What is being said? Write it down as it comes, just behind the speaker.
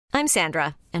I'm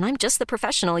Sandra, and I'm just the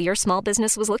professional your small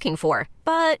business was looking for.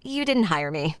 But you didn't hire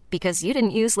me because you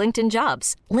didn't use LinkedIn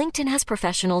Jobs. LinkedIn has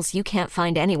professionals you can't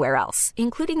find anywhere else,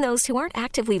 including those who aren't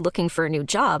actively looking for a new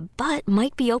job, but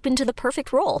might be open to the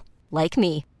perfect role, like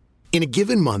me. In a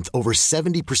given month, over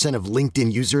 70% of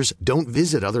LinkedIn users don't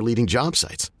visit other leading job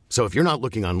sites. So if you're not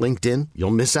looking on LinkedIn,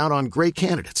 you'll miss out on great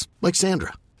candidates like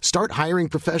Sandra. Start hiring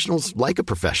professionals like a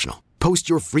professional. Post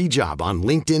your free job on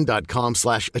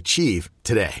linkedin.com/achieve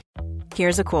today.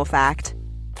 Here's a cool fact.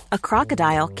 A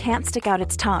crocodile can't stick out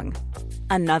its tongue.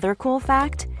 Another cool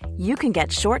fact, you can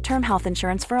get short-term health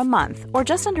insurance for a month or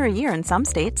just under a year in some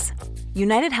states.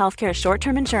 United Healthcare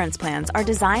short-term insurance plans are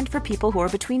designed for people who are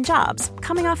between jobs,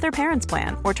 coming off their parents'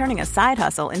 plan, or turning a side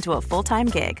hustle into a full-time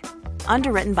gig.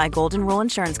 Underwritten by Golden Rule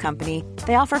Insurance Company,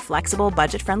 they offer flexible,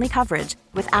 budget-friendly coverage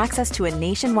with access to a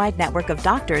nationwide network of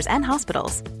doctors and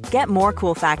hospitals. Get more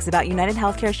cool facts about United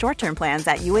Healthcare short-term plans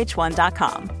at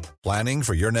uh1.com. Planning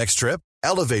for your next trip?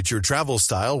 Elevate your travel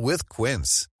style with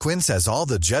Quince. Quince has all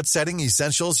the jet-setting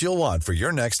essentials you'll want for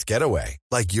your next getaway,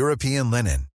 like European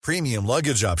linen, premium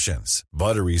luggage options,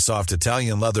 buttery soft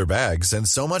Italian leather bags, and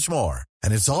so much more.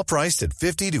 And it's all priced at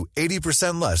 50 to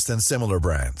 80% less than similar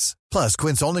brands. Plus,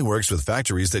 Quince only works with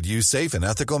factories that use safe and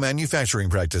ethical manufacturing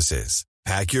practices.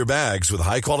 Pack your bags with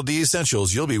high-quality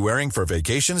essentials you'll be wearing for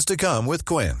vacations to come with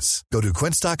Quince. Go to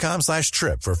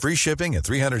quince.com/trip for free shipping and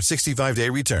 365-day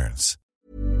returns.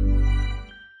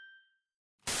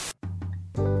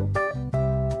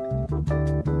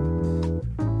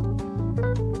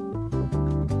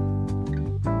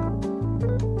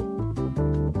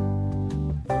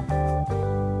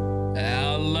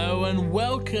 Hello and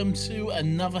welcome to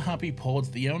another Happy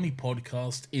Pod, the only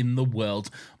podcast in the world.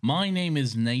 My name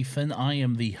is Nathan. I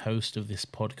am the host of this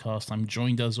podcast. I'm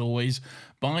joined as always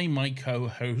by my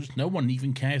co-host. No one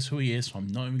even cares who he is, so I'm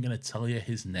not even going to tell you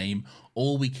his name.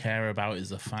 All we care about is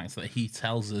the fact that he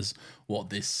tells us what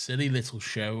this silly little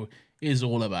show is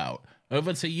all about.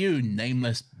 Over to you,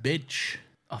 nameless bitch.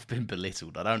 I've been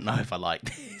belittled. I don't know if I like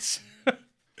this.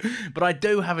 But I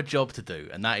do have a job to do,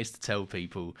 and that is to tell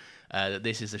people that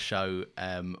this is a show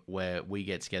where we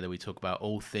get together, we talk about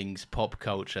all things pop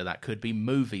culture. That could be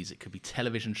movies, it could be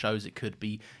television shows, it could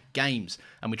be games,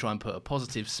 and we try and put a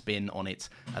positive spin on it,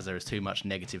 as there is too much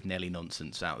negative Nelly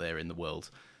nonsense out there in the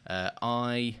world.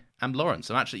 I am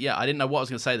Lawrence. I didn't know what I was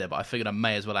going to say there, but I figured I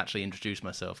may as well actually introduce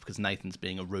myself, because Nathan's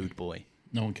being a rude boy.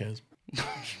 No one cares.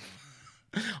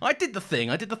 I did the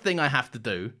thing I have to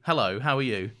do. Hello, how are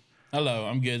you? Hello,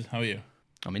 I'm good. How are you?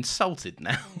 I'm insulted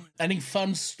now. Any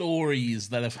fun stories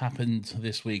that have happened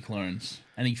this week, Lawrence?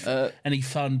 Any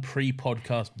fun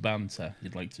pre-podcast banter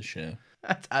you'd like to share?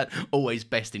 Always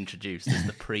best introduced as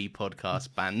the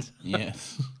pre-podcast banter.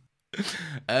 Yes.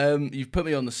 You've put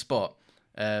me on the spot,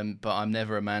 but I'm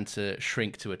never a man to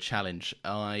shrink to a challenge.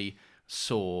 I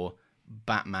saw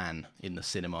Batman in the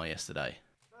cinema yesterday.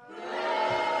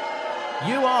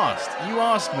 You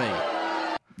asked me.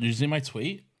 Did you see my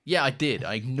tweet? Yeah, I did.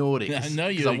 I ignored it. Yeah, I know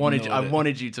you because I ignored it.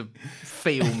 wanted you to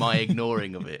feel my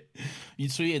ignoring of it. You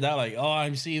tweeted out like, "Oh,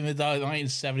 I'm seeing the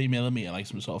 1970mm," like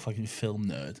some sort of fucking film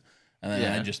nerd, and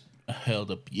then I just hurled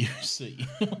abuse at you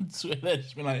on Twitter.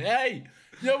 Just been like, "Hey,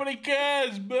 nobody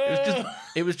cares, bro."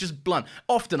 It was just blunt.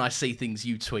 Often I see things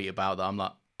you tweet about that I'm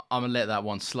like, I'm gonna let that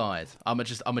one slide. I'm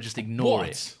gonna just ignore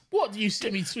it. What do you see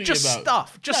me tweet just about?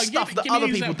 Stuff that other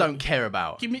people don't care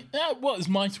about. Give me what is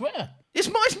my Twitter? It's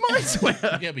my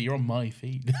Twitter. Yeah, but you're on my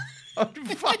feed. Oh,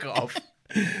 fuck off.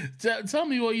 Tell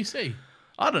me what you see.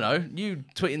 I don't know. You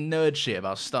tweeting nerd shit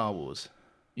about Star Wars.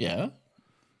 Yeah,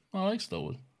 I like Star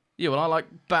Wars. Yeah, well, I like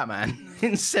Batman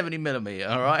in 70mm.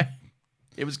 All right,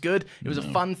 it was good. It was a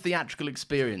fun theatrical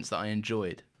experience that I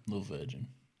enjoyed. Little virgin.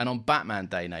 And on Batman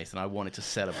Day, Nathan, I wanted to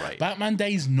celebrate. Batman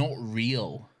Day's not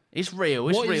real. It's real.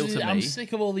 It's real to me. I'm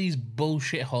sick of all these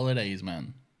bullshit holidays,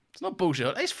 man. It's not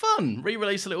bullshit. It's fun.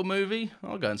 Re-release a little movie.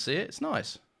 I'll go and see it. It's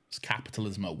nice. It's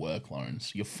capitalism at work,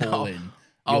 Lawrence. You're falling.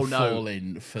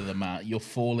 Falling for the mat. You're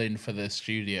falling for the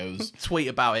studios. Tweet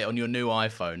about it on your new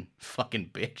iPhone.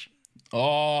 Fucking bitch.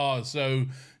 Oh, so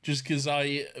just because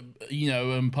I,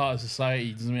 am part of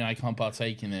society doesn't mean I can't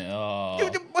partake in it. Oh.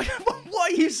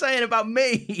 What are you saying about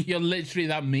me? You're literally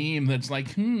that meme that's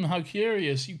like, how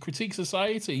curious. You critique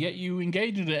society, yet you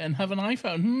engage in it and have an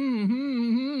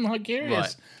iPhone. How curious.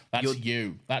 Right. That's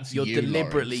you. That's you're you,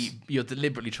 You're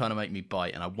deliberately trying to make me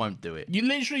bite, and I won't do it. You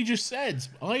literally just said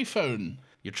iPhone.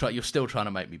 You're still trying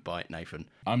to make me bite, Nathan.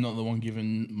 I'm not the one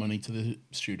giving money to the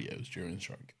studios during the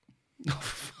strike. Oh,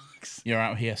 fucks. You're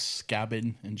out here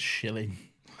scabbing and shilling.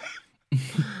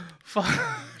 Fuck.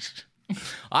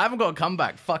 I haven't got a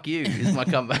comeback. Fuck you is my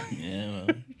comeback. Yeah,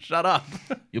 well, Shut up.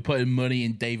 You're putting money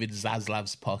in David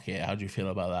Zaslav's pocket. How do you feel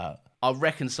about that? I'll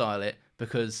reconcile it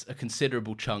because a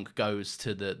considerable chunk goes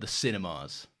to the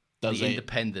cinemas. Does the it?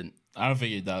 independent. I don't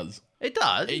think it does. It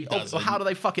does? It Oh, does. well, how do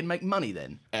they fucking make money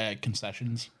then?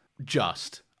 Concessions.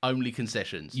 Just. Only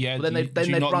concessions. Yeah, Well, then do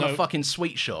you they'd not run know- a fucking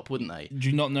sweet shop, wouldn't they? Do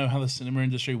you not know how the cinema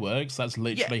industry works? That's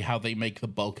literally how they make the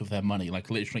bulk of their money. Like,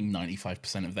 literally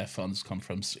 95% of their funds come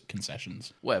from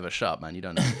concessions. Whatever, shut up, man. You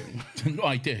don't know anything. No,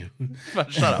 I do.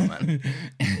 Shut up, man.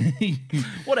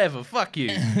 Whatever, fuck you.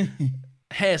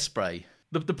 Hairspray.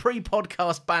 The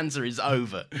pre-podcast banter is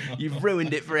over. You've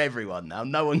ruined it for everyone now.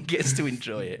 No one gets to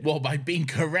enjoy it. Well, by being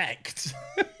correct.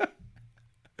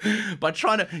 By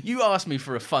trying to... You asked me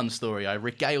for a fun story. I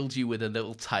regaled you with a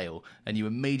little tale, and you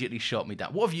immediately shot me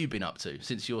down. What have you been up to,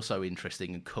 since you're so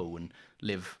interesting and cool and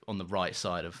live on the right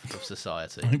side of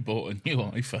society? I bought a new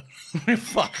iPhone.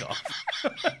 Fuck off.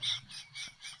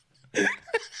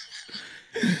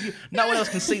 No one else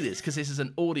can see this because this is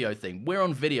an audio thing. We're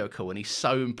on video call and he's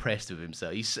so impressed with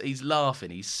himself. He's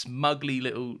laughing. He's smugly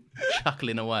little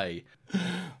chuckling away.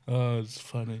 Oh, it's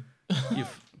funny.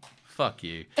 Fuck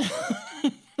you.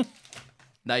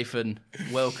 Nathan,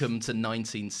 welcome to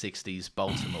 1960s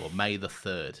Baltimore. May the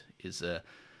 3rd is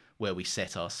where we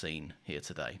set our scene here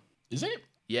today. Is it?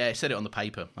 Yeah, I said it on the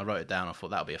paper. I wrote it down. I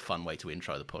thought that would be a fun way to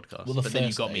intro the podcast. Well, but then you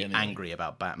first got day, me anyway. angry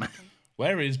about Batman.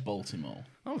 Where is Baltimore?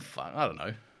 Oh, fuck. I don't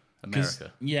know.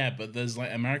 America. Yeah, but there's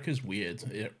like America's weird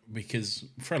because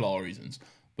for a lot of reasons.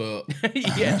 But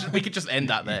Yeah, we could just end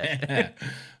that there. yeah.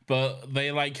 But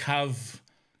they like have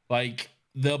like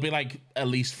there'll be like at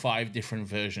least 5 different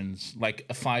versions, like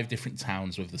 5 different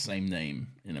towns with the same name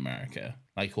in America,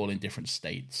 like all in different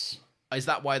states. Is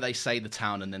that why they say the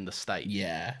town and then the state?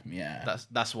 Yeah.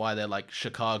 That's why they're like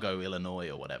Chicago, Illinois,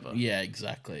 or whatever. Yeah,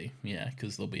 exactly. Yeah,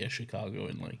 because there'll be a Chicago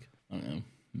in like I don't know,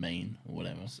 Maine or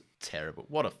whatever. Terrible.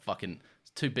 What a fucking...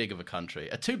 It's too big of a country.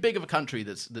 Too big of a country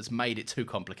that's made it too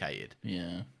complicated.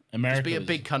 Yeah, Just be a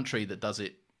big country that does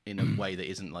it in a way that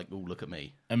isn't like, oh, look at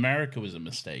me. America was a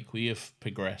mistake. We have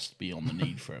progressed beyond the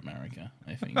need for America,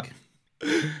 I think.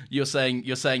 You're saying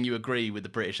you agree with the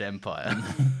British Empire.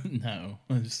 No,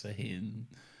 I'm saying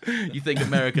You think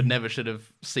America never should have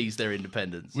seized their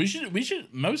independence? we should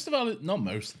not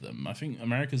most of them. I think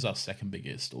America's our second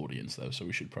biggest audience though, so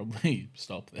we should probably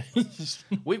stop this.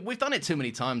 We've done it too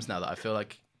many times now that I feel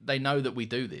like they know that we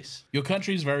do this. Your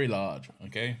country's very large,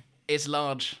 okay? It's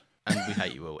large, and we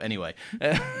hate you all. Anyway.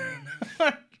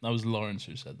 That was Lawrence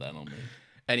who said that on me.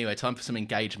 Anyway, time for some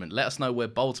engagement. Let us know where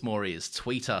Baltimore is.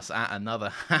 Tweet us at another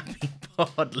happy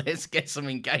pod. Let's get some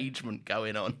engagement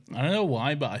going on. I don't know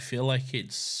why, but I feel like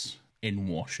it's in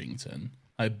Washington.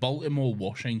 Baltimore,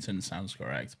 Washington sounds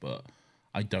correct, but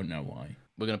I don't know why.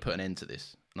 We're going to put an end to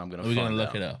this, and I'm going to We're find going to look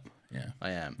out. it up. Yeah.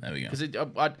 I am. There we go.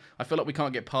 Because I feel like we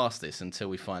can't get past this until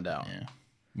we find out Yeah.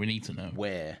 We need to know.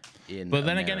 where in But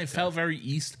then again, it America. felt very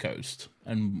East Coast,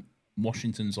 and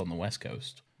Washington's on the West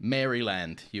Coast.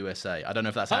 Maryland, USA. I don't know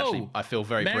if that's actually... I feel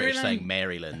very British Maryland? saying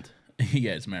Maryland.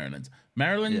 Yeah, it's Maryland.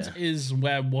 Maryland Yeah. is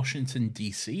where Washington,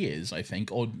 D.C. is, I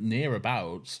think, or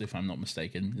nearabouts, if I'm not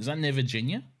mistaken. Is that near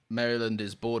Virginia? Maryland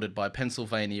is bordered by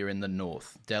Pennsylvania in the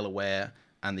north, Delaware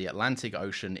and the Atlantic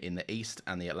Ocean in the east,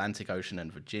 and the Atlantic Ocean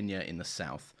and Virginia in the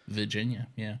south. Virginia,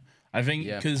 yeah. I think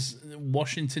Yeah. because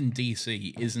Washington,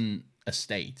 D.C. isn't a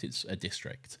state, it's a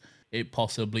district. It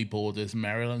possibly borders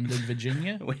Maryland and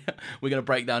Virginia. We're going to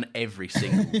break down every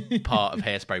single part of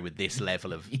Hairspray with this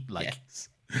level of, like... Yes.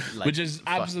 like, Which has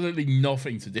absolutely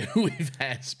nothing to do with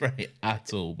Hairspray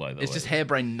at all, by the way. It's just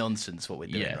harebrained nonsense what we're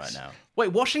doing Yes. right now. Wait,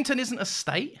 Washington isn't a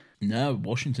state? No,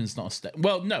 Washington's not a state.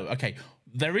 Well, no, okay.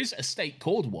 There is a state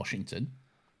called Washington,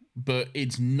 but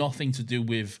it's nothing to do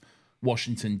with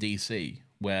Washington, D.C.,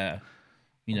 where,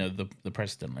 you know, the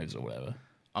president lives or whatever.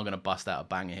 I'm going to bust out a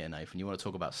banger here, Nathan. You want to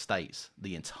talk about states?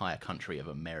 The entire country of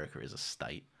America is a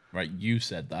state. Right, you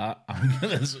said that.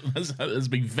 Let's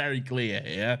be very clear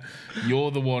here. You're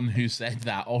the one who said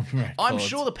that on record. I'm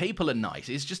sure the people are nice.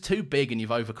 It's just too big and you've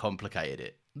overcomplicated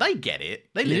it. They get it.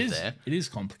 They live there. It is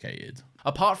complicated.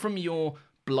 Apart from your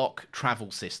block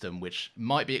travel system, which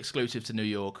might be exclusive to New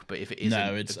York, but if it isn't...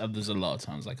 No, it's there's a lot of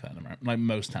towns like that in America. Like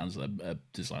most towns that are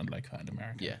designed like that in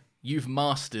America. Yeah. You've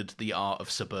mastered the art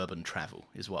of suburban travel,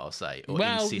 is what I'll say. Or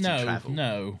Well, in-city no, travel.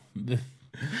 no.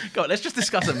 Go on, let's just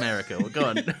discuss America. Well, go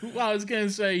on. Well, I was going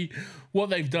to say what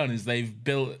they've done is they've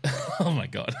built. Oh my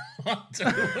god!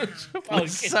 We're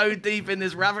so deep in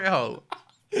this rabbit hole.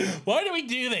 Why do we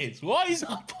do this? Why is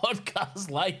our podcast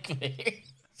like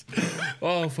this?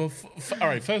 Well, all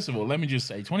right. First of all, let me just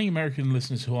say, to any American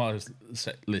listeners who are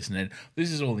listening,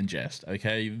 this is all in jest.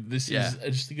 Okay, this is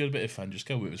just a good bit of fun. Just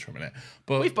go with us for a minute.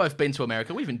 But we've both been to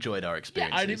America. We've enjoyed our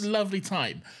experiences. I had a lovely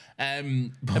time.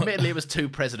 But admittedly, it was 2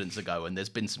 presidents ago, and there's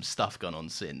been some stuff gone on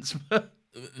since.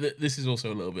 This is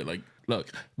also a little bit like,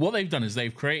 look, what they've done is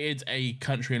they've created a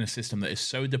country and a system that is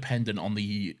so dependent on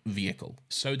the vehicle,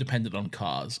 so dependent on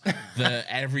cars, that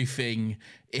everything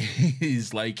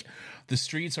is like, the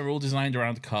streets are all designed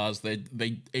around cars.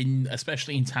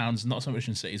 Especially in towns, not so much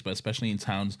in cities, but especially in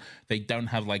towns, they don't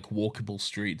have like walkable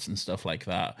streets and stuff like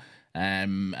that.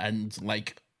 And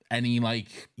like any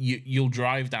like you'll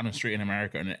drive down a street in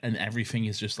America and everything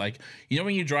is just like, you know,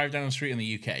 when you drive down a street in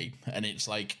the UK and it's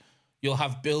like, you'll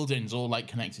have buildings all like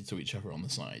connected to each other on the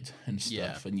side and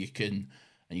stuff, and you can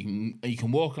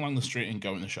walk along the street and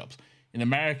go in the shops. In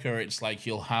America, it's like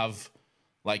you'll have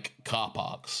like car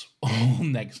parks all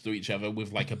next to each other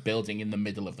with like a building in the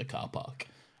middle of the car park,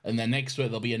 and then next to it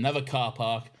there'll be another car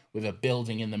park with a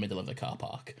building in the middle of the car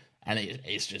park, and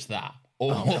it's just that.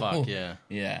 Oh fuck yeah,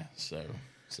 yeah. So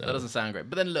that doesn't sound great.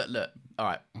 But then look. All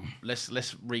right,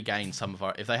 let's regain some of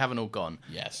our. If they haven't all gone,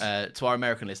 yes. To our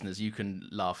American listeners, you can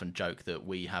laugh and joke that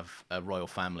we have a royal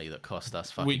family that cost us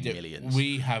fucking millions.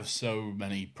 We have so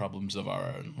many problems of our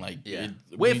own. Like,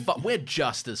 we're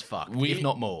just as fucked, if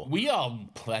not more. We are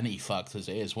plenty fucked as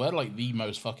it is. We're like the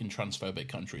most fucking transphobic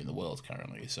country in the world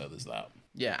currently. So there's that.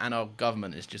 Yeah, and our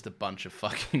government is just a bunch of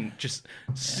fucking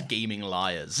scheming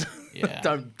liars. Yeah.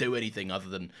 Don't do anything other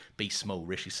than be small.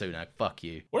 Rishi Sunak, fuck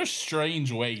you. What a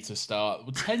strange way to start.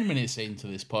 We're 10 minutes into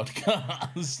this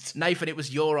podcast. Nathan, it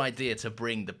was your idea to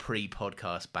bring the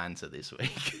pre-podcast banter this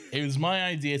week. It was my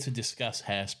idea to discuss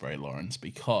Hairspray, Lawrence,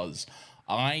 because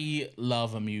I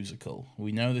love a musical.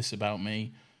 We know this about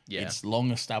me. Yeah. It's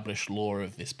long-established lore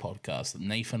of this podcast that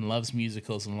Nathan loves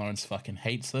musicals and Lawrence fucking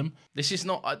hates them. This is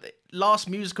not... last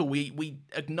musical, we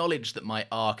acknowledged that my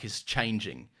arc is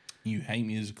changing. You hate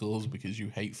musicals because you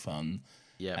hate fun.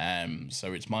 Yeah.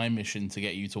 So it's my mission to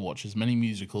get you to watch as many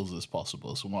musicals as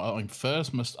possible. So what I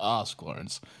first must ask,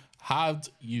 Lawrence, had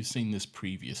you seen this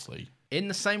previously? In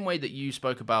the same way that you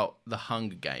spoke about The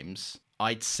Hunger Games,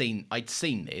 I'd seen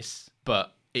this,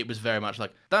 but it was very much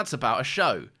like, that's about a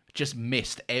show. Just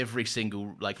missed every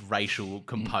single like racial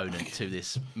component to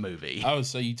this movie. Oh,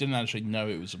 so you didn't actually know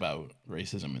it was about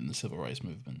racism in the civil rights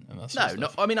movement and that sort of No.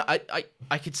 stuff. I mean,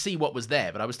 I could see what was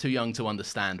there, but I was too young to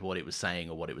understand what it was saying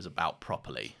or what it was about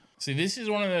properly. See, this is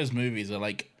one of those movies that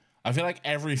like, I feel like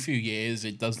every few years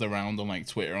it does the round on like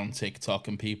Twitter, on TikTok,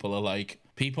 and people are like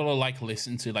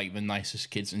listen to like the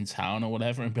nicest kids in town or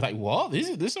whatever and be like, what?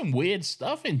 There's some weird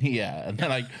stuff in here. And they're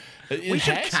like, we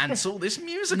should cancel this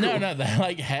musical. No, they're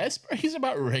like, Hairspray is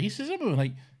about racism. And we're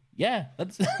like, yeah,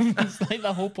 that's like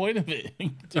the whole point of it.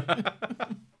 Do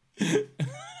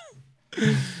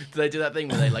they do that thing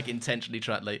where they like intentionally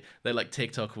try, like they like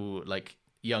TikTok will like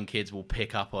young kids will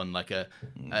pick up on like a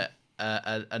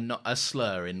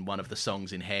slur in one of the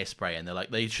songs in Hairspray, and they're like,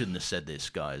 they shouldn't have said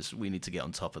this, guys. We need to get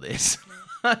on top of this.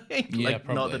 Not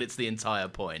that it's the entire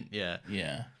point.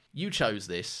 Yeah. You chose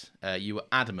this. You were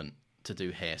adamant to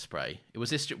do Hairspray.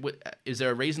 Is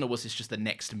there a reason, or was this just the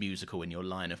next musical in your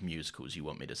line of musicals you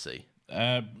want me to see?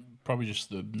 Probably just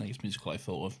the next musical I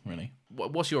thought of, really.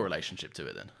 What's your relationship to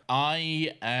it then?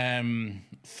 I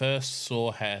first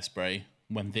saw Hairspray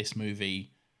when this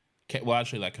movie... Well,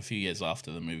 actually, like a few years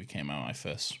after the movie came out, I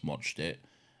first watched it,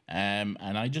 and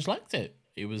I just liked it.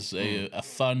 It was a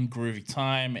fun, groovy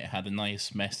time. It had a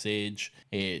nice message.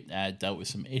 It dealt with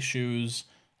some issues,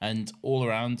 and all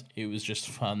around, it was just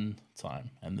a fun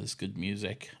time. And there's good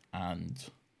music and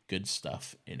good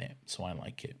stuff in it, so I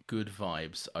like it. Good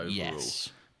vibes overall. Yes.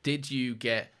 Did you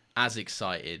get as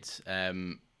excited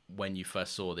when you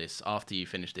first saw this, after you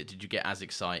finished it? Did you get as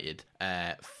excited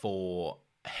for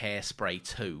Hairspray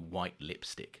 2 White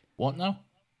Lipstick? What now?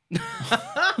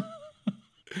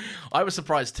 I was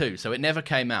surprised too. So it never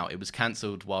came out. It was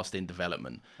cancelled whilst in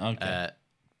development. Okay.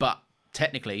 But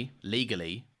technically,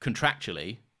 legally,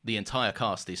 contractually, the entire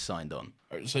cast is signed on.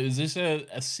 So is this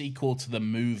a sequel to the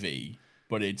movie,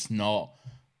 but it's not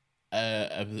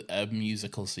a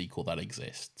musical sequel that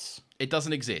exists? It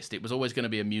doesn't exist. It was always going to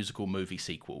be a musical movie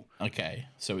sequel. Okay.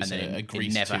 So it's a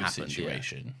Grease never 2 happened,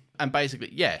 situation. Yeah. And basically,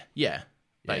 yeah.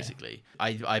 Basically,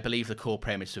 I believe the core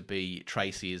premise would be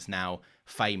Tracy is now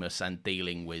famous and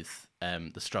dealing with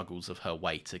the struggles of her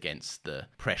weight against the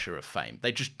pressure of fame.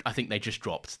 I think they just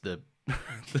dropped the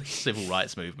civil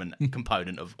rights movement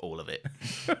component of all of it.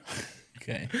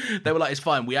 Okay. They were like, it's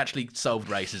fine. We actually solved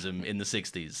racism in the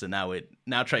 60s, so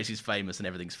now Tracy's famous and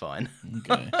everything's fine.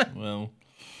 Okay. Well,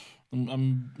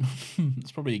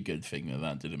 It's probably a good thing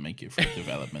that didn't make it through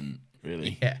development,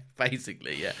 really. Yeah,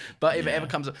 basically, yeah. But if it ever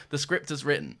comes up, the script is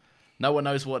written. No one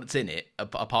knows what's in it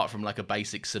apart from like a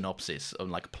basic synopsis and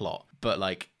like plot. But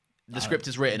like the script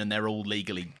is written and they're all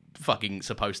legally fucking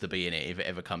supposed to be in it if it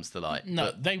ever comes to light.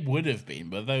 No, they would have been,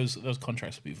 but those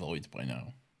contracts would be void by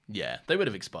now. Yeah, they would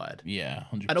have expired. Yeah,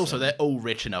 100%. And also, they're all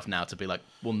rich enough now to be like,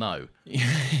 well, no.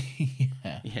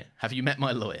 Yeah. Have you met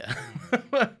my lawyer?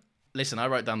 Listen, I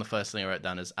wrote down the first thing I wrote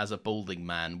down as a balding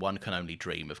man, one can only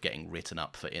dream of getting written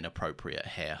up for inappropriate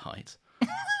hair height.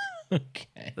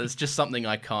 Okay. There's just something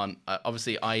I can't...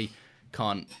 obviously, I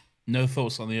can't... No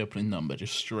thoughts on the opening number,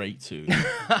 just straight to...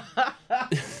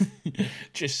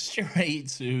 just straight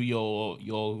to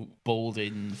your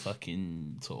balding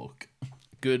fucking talk.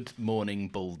 Good morning,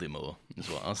 Baltimore, is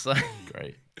what I'll say.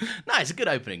 Great. No, it's a good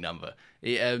opening number.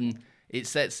 It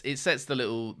sets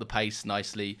the pace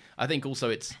nicely. I think also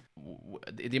it's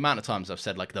the amount of times I've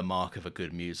said like the mark of a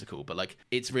good musical, but like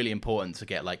it's really important to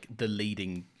get like the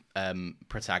leading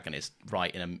protagonist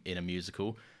right in a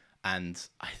musical. And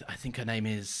I think her name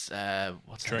is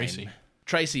what's her Tracy. name?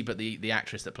 Tracy, but the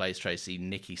actress that plays Tracy,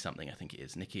 Nikki something, I think it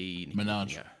is. Nikki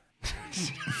Minaj.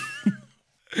 Yeah.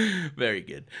 Very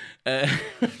good.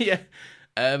 Yeah.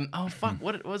 Oh fuck!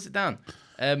 What was it down?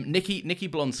 Nikki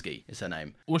Blonsky is her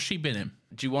name. What's she been in?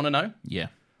 Do you want to know? Yeah.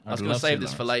 I was going to save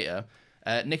this for later.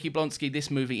 Nikki Blonsky. This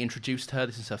movie introduced her.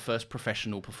 This is her first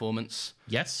professional performance.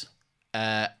 Yes.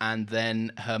 And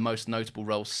then her most notable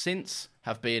roles since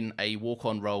have been a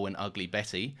walk-on role in Ugly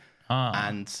Betty,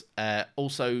 and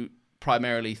also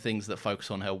primarily things that focus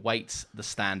on her weight, the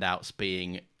standouts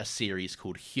being a series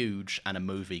called Huge and a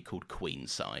movie called Queen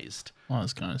Sized. Well,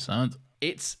 that's kind of sad.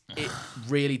 It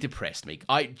really depressed me.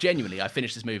 I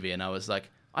finished this movie and I was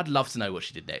like, I'd love to know what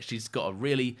she did next. She's got a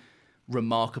really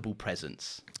remarkable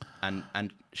presence and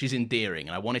she's endearing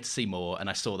and I wanted to see more and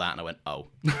I saw that and I went, oh.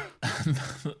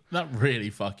 That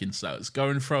really fucking sucks.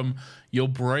 Going from your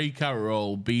breakout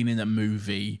role being in a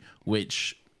movie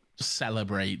which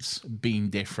celebrates being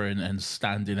different and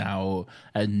standing out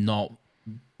and not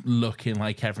looking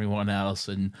like everyone else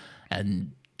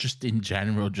and just in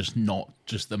general just not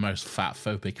just the most fat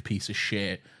phobic piece of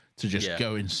shit to just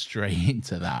going straight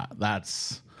into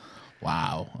that's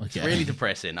wow. Okay. It's really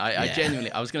depressing. I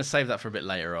genuinely I was going to save that for a bit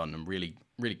later on and really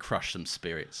crush some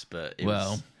spirits, but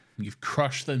you've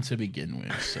crushed them to begin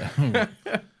with, so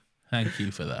thank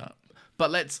you for that. But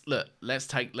let's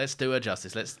do her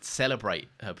justice. Let's celebrate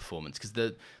her performance because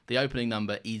the opening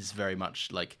number is very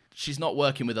much like she's not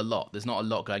working with a lot. There's not a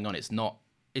lot going on. It's not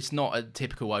a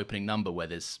typical opening number where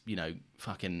there's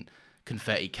fucking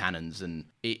confetti cannons and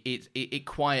it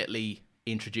quietly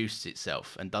introduces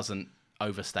itself and doesn't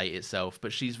overstate itself.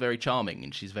 But she's very charming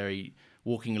and she's very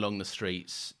walking along the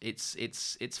streets.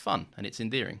 It's fun and it's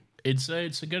endearing. It's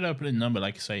a good opening number.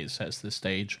 Like I say, it sets the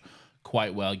stage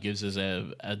quite well. It gives us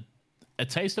a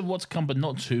taste of what's come, but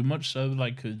not too much. So,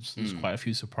 like, there's quite a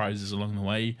few surprises along the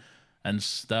way and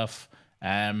stuff.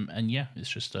 And yeah, it's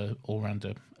just all around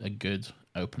a good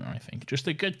opener. I think just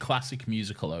a good classic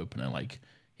musical opener. Like,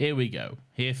 here we go.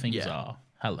 Here things are.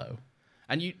 Hello.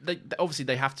 And obviously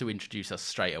they have to introduce us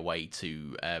straight away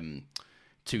to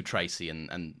Tracy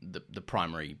and the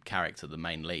primary character, the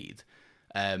main lead.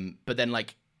 But then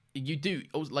like you do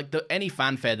like any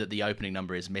fanfare that the opening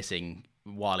number is missing,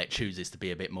 while it chooses to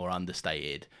be a bit more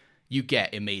understated, you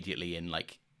get immediately in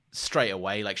like straight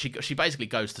away. Like she basically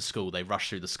goes to school. They rush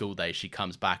through the school day. She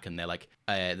comes back and they're like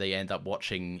they end up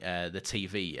watching the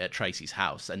TV at Tracy's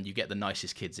house, and you get the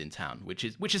nicest kids in town, which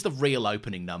is the real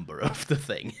opening number of the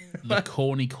thing. The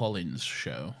Corny Collins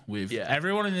show with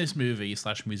everyone in this movie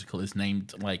 / musical is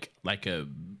named like a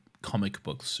comic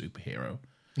book superhero.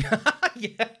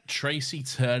 Yeah. Tracy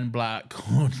Turnblack,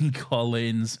 Corny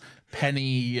Collins,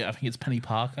 Penny, I think it's Penny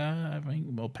Parker,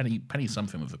 or Penny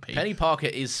something with a P. Penny Parker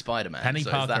is Spider-Man. Penny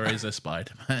Parker is a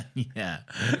Spider-Man, yeah.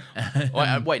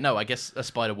 Wait, no, I guess a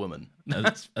Spider-Woman.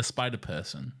 a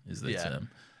Spider-Person is the term.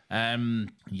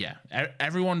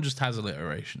 Everyone just has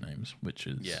alliteration names, which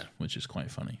is quite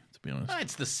funny, to be honest.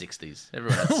 It's the 60s.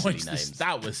 Everyone has silly names.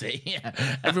 That was it,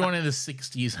 yeah. Everyone in the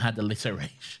 60s had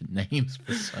alliteration names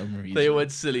for some reason. They all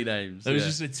had silly names. There was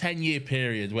just a 10-year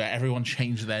period where everyone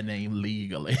changed their name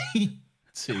legally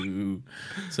to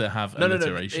have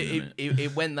alliteration.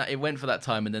 It went for that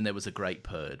time, and then there was a great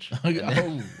purge. Okay,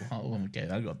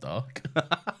 that got dark.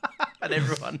 And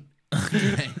everyone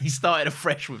he started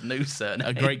afresh with new surnames.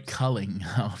 A great culling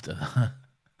after that.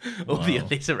 All the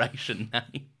alliteration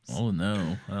names. Oh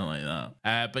no, I don't like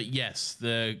that. But yes,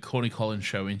 the Corny Collins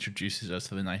show introduces us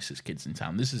to the nicest kids in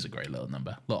town. This is a great little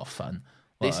number. A lot of fun.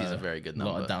 This is a very good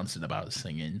number. A lot of dancing about,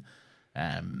 singing.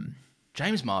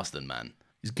 James Marsden, man.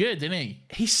 He's good, isn't he?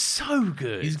 He's so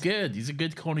good. He's good. He's a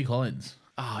good Corny Collins.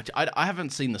 Oh, I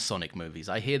haven't seen the Sonic movies.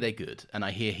 I hear they're good, and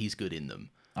I hear he's good in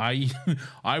them. I've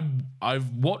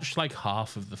watched like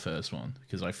half of the first one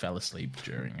because I fell asleep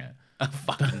during it. A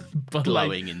fucking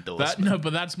glowing endorsement.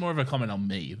 But that's more of a comment on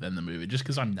me than the movie. Just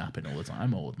because I'm napping all the time.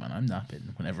 I'm old, man. I'm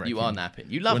napping whenever I can. You are napping.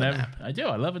 You love a nap. I do.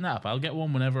 I love a nap. I'll get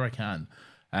one whenever I can.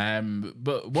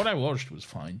 But what I watched was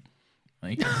fine.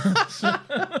 Like,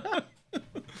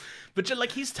 but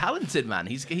like he's talented, man.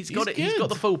 He's got it. Good. He's got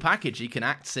the full package. He can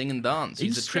act, sing, and dance.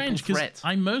 He's a triple threat.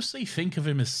 I mostly think of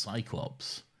him as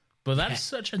Cyclops, but that's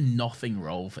such a nothing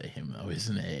role for him, though,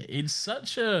 isn't it? It's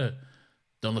such a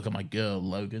don't look at my girl,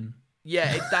 Logan.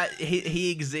 Yeah, he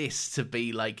exists to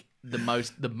be like the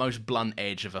most blunt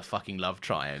edge of a fucking love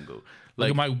triangle.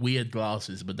 Look at my weird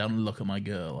glasses, but don't look at my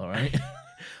girl. All right.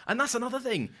 And that's another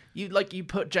thing. You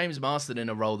put James Marsden in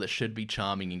a role that should be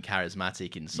charming and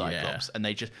charismatic in Cyclops, and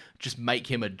they just make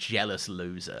him a jealous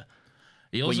loser.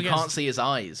 You can't see his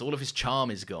eyes. All of his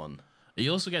charm is gone. He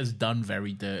also gets done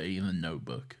very dirty in The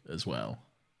Notebook as well.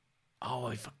 Oh,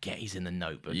 I forget he's in The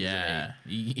Notebook. Yeah,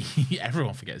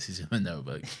 everyone forgets he's in The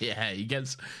Notebook. Yeah, he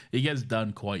gets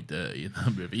done quite dirty in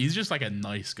that movie. He's just like a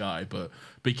nice guy, but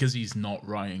because he's not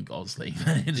Ryan Gosling,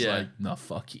 it's like, no,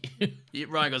 fuck you.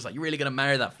 Ryan Gosling's like, you really gonna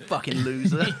marry that fucking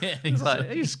loser? Yeah, he's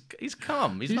like, he's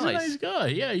calm. He's nice. A nice guy.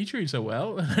 Yeah, he treats her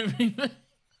well.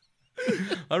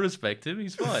 I respect him.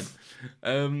 He's fine.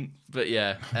 But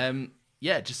yeah.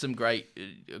 Just some great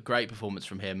performance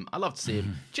from him. I love to see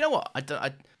him. Do you know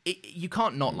what? You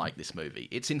can't not like this movie.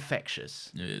 It's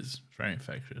infectious. It is very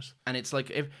infectious. And it's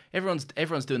like if everyone's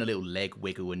doing a little leg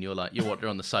wiggle, and you're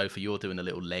on the sofa, you're doing a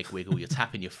little leg wiggle, you're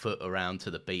tapping your foot around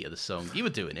to the beat of the song. You were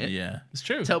doing it. Yeah, it's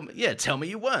true. Tell me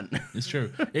you weren't. It's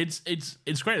true. It's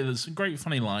great. There's some great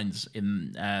funny lines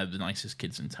in the Nicest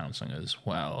Kids in Town song as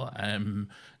well.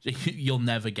 You'll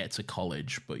never get to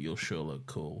college, but you'll sure look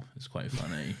cool. It's quite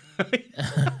funny.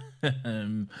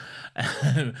 And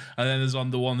then there's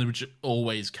the one which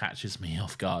always catches me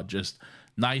off guard. Just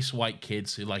nice white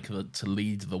kids who like to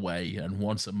lead the way, and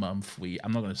once a month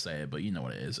I'm not going to say it, but you know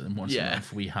what it is. And once a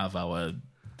month we have our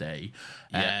day.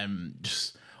 Yeah.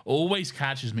 Just always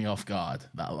catches me off guard,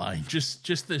 that line.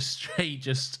 Just the straight,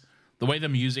 just the way the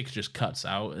music just cuts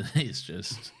out. It's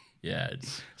just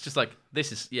it's just like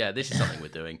this is something we're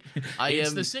doing.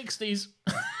 It's the 60s.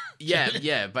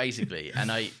 Yeah, basically.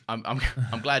 And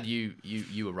I'm glad you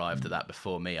arrived at that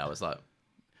before me. I was like,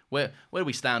 where do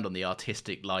we stand on the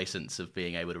artistic license of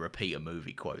being able to repeat a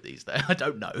movie quote these days? I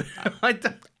don't know.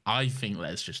 I think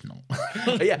let's just not.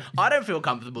 Yeah, I don't feel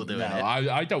comfortable doing it.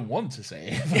 I don't want to say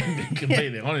it, if I'm being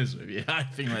completely honest with you. I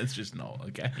think let's just not,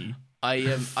 okay?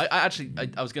 I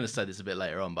was going to say this a bit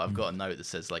later on, but I've got a note that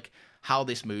says like how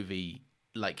this movie,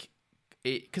 like,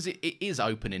 because it is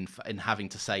open in having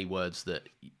to say words that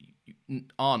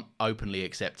aren't openly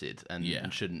accepted and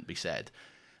shouldn't be said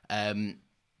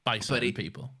by certain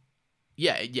people.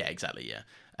 Yeah, exactly. Yeah,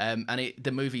 and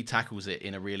the movie tackles it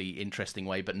in a really interesting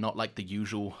way, but not like the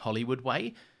usual Hollywood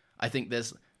way. I think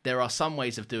there are some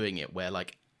ways of doing it where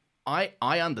like I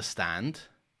understand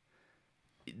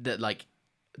that like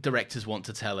directors want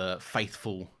to tell a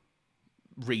faithful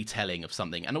retelling of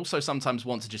something, and also sometimes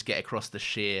want to just get across the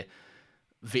sheer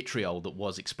vitriol that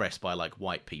was expressed by like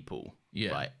white people,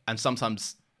 right? And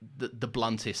sometimes the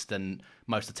bluntest and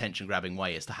most attention-grabbing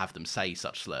way is to have them say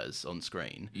such slurs on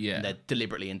screen. Yeah, and they're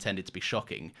deliberately intended to be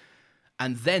shocking.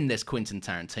 And then there's Quentin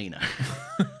Tarantino,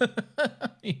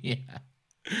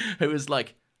 who was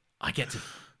like, I get to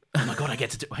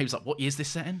do. He was like, what year is this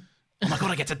set in? Oh my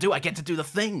god, I get to do the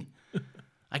thing.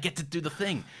 I get to do the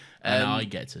thing. And I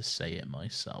get to say it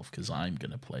myself because I'm going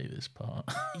to play this part.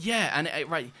 Yeah, and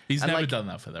right. He's never done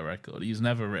that for the record. He's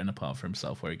never written a part for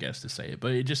himself where he gets to say it.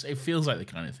 But it feels like the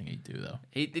kind of thing he'd do, though.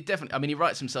 It definitely. I mean, he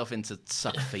writes himself into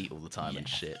suck feet all the time and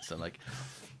shit. So, like,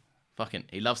 fucking,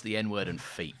 he loves the N-word and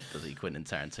feet, does he, Quentin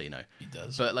Tarantino? He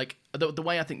does. But, like, the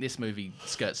way I think this movie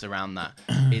skirts around that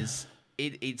is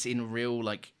it's in real,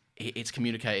 like, it's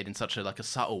communicated in such a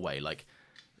subtle way.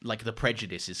 Like the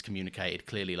prejudice is communicated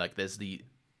clearly. Like, there's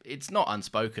it's not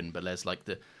unspoken, but there's like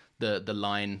the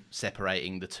line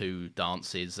separating the two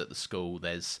dances at the school.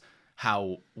 There's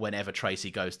how whenever Tracy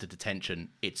goes to detention,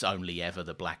 it's only ever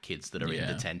the black kids that are in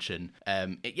detention.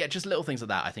 Just little things like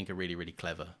that I think are really, really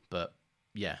clever. But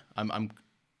yeah,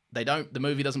 the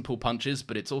movie doesn't pull punches,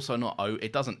 but it's also not,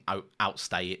 it doesn't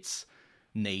outstay its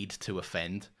need to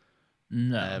offend.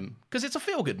 No. Because it's a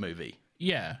feel-good movie.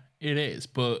 Yeah, it is,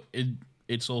 but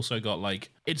it's also got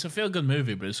it's a feel-good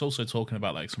movie, but it's also talking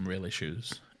about some real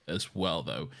issues as well,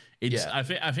 though. I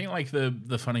think like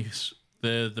the funniest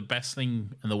the best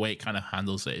thing and the way it kind of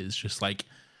handles it is just like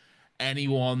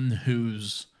anyone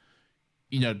who's,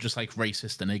 you know, just like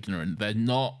racist and ignorant, they're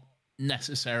not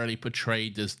necessarily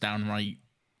portrayed as downright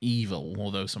evil,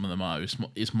 although some of them are.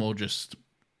 It's more just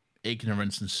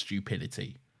ignorance and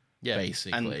stupidity. Yeah,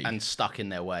 basically, and stuck in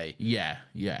their way. Yeah.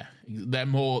 They're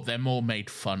more made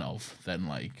fun of than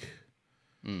like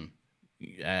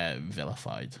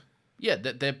vilified. Yeah,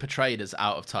 they're portrayed as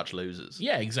out of touch losers.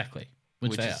 Yeah, exactly.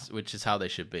 Which is how they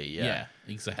should be. Yeah,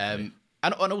 exactly.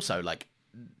 And also like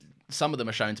some of them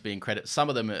are shown to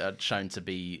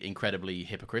be incredibly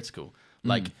hypocritical.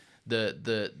 Like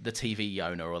the TV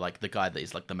owner, or like the guy that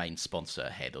is like the main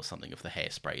sponsor head or something of the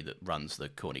Hairspray that runs the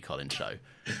Corny Collins show.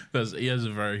 He has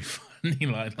a very funny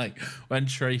line, like when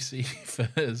Tracy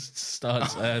first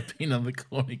starts being on the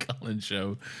Corny Collins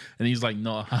show, and he's like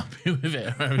not happy with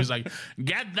it. He's like,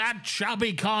 "Get that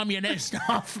chubby communist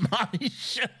off my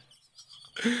show."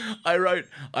 I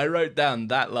wrote down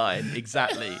that line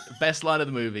exactly. Best line of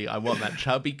the movie. I want that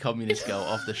chubby communist girl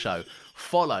off the show.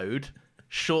 Followed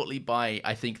shortly by,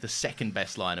 I think, the second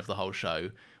best line of the whole show,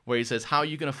 where he says, "How are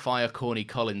you going to fire Corny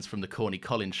Collins from the Corny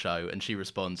Collins show?" And she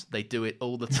responds, "They do it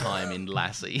all the time in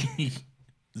Lassie."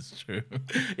 It's true.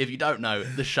 If you don't know,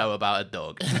 the show about a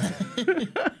dog.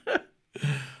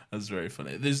 That's very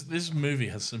funny. This movie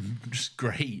has some just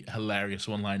great, hilarious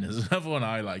one-liners. Another one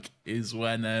I like is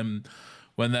when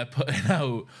they're putting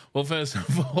out... Well, first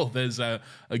of all, there's a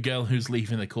girl who's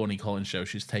leaving the Corny Collins show.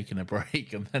 She's taking a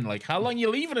break. And then, like, "How long are you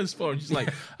leaving us for?" And she's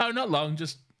like, "Oh, not long,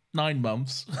 just 9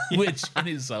 months," which in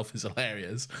itself is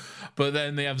hilarious. But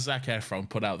then they have Zac Efron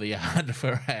put out the ad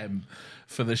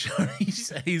for the show. He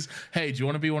says, "Hey, do you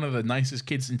want to be one of the nicest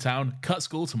kids in town? Cut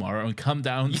school tomorrow and come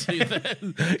down to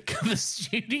the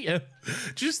studio."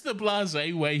 Just the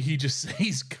blasé way he just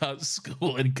says "cut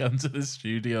school" and come to the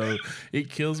studio. It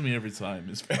kills me every time.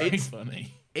 It's very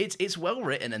funny. It's well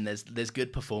written, and there's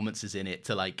good performances in it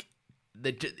to like...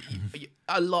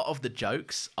 A lot of the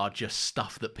jokes are just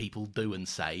stuff that people do and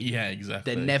say. Yeah,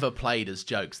 exactly. They're never played as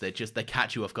jokes. They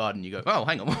catch you off guard and you go, "Oh,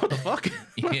 hang on, what the fuck?"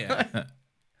 Yeah.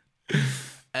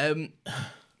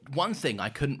 One thing I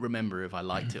couldn't remember if I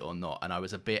liked it or not, and I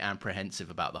was a bit apprehensive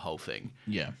about the whole thing.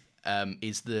 Yeah.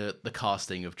 Is the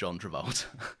casting of John Travolta.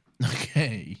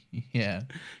 Okay. Yeah.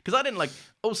 Because I didn't like...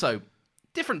 Also,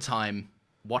 different time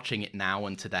watching it now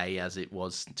and today as it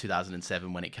was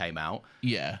 2007 when it came out.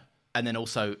 Yeah. And then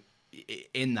also,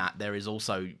 in that, there is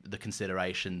also the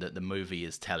consideration that the movie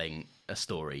is telling a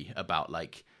story about,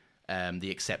 like, the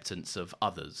acceptance of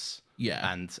others. Yeah.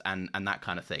 And that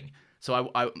kind of thing.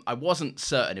 So I wasn't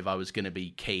certain if I was going to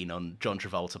be keen on John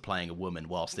Travolta playing a woman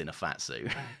whilst in a fat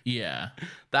suit. Yeah.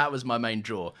 That was my main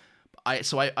draw. I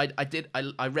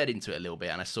read into it a little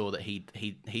bit, and I saw that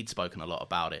he'd spoken a lot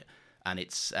about it. And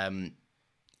it's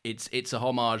a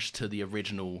homage to the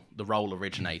role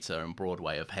originator on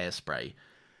Broadway of Hairspray.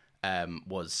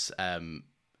 Is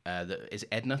it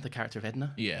Edna, the character of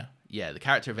Edna? Yeah. Yeah, the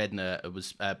character of Edna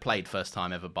was played first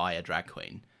time ever by a drag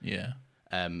queen. Yeah.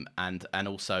 And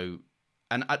also,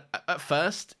 and at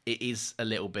first it is a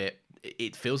little bit,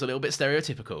 it feels a little bit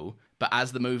stereotypical, but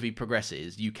as the movie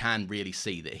progresses, you can really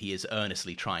see that he is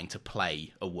earnestly trying to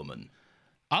play a woman.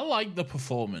 I like the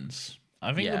performance.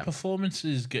 I think the performance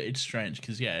is good. It's strange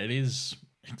because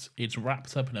it's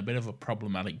wrapped up in a bit of a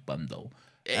problematic bundle.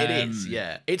 It is,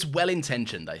 yeah. It's well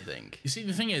intentioned, I think. You see,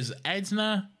 the thing is,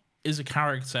 Edna is a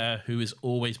character who is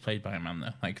always played by a man.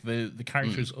 Though, like the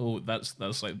character is all that's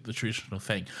like the traditional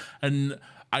thing. And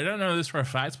I don't know this for a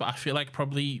fact, but I feel like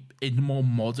probably in more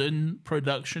modern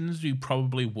productions, you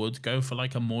probably would go for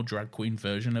like a more drag queen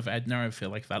version of Edna. I feel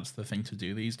like that's the thing to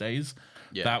do these days.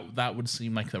 Yeah. That would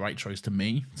seem like the right choice to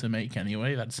me to make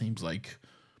anyway. That seems like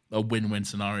a win-win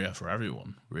scenario for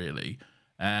everyone, really.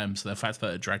 So the fact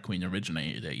that a drag queen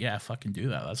originated it, yeah, fucking do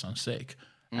that. That sounds sick.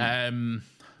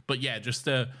 But yeah, just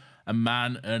a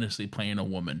man earnestly playing a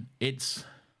woman. It's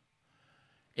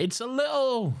a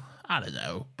little, I don't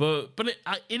know, but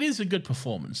it is a good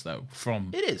performance though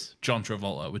from John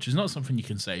Travolta, which is not something you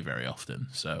can say very often.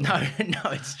 So no,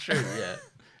 it's true. Yeah.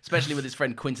 Especially with his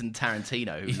friend Quentin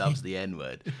Tarantino, who loves the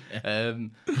N-word.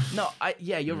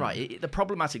 You're right. The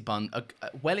problematic bundle,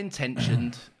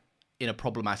 well-intentioned in a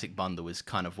problematic bundle, is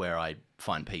kind of where I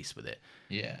find peace with it.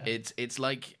 Yeah, it's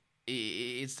like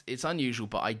it's unusual,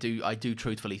 but I do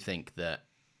truthfully think that,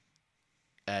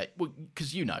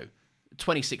 because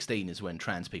 2016 is when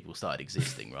trans people started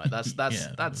existing, right?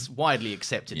 That's widely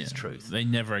accepted as truth. They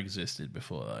never existed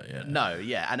before that. Yeah. No.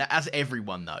 Yeah, and as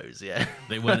everyone knows, yeah,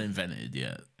 they weren't invented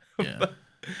yet. Yeah.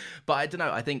 But I don't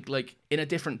know. I think like in a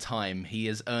different time, he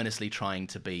is earnestly trying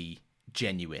to be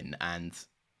genuine and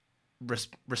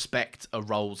respect a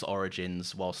role's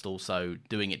origins whilst also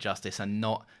doing it justice, and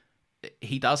not.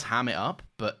 He does ham it up,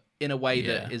 but in a way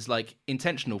that is like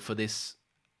intentional for this,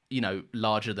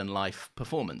 larger than life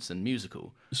performance and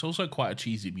musical. It's also quite a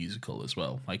cheesy musical as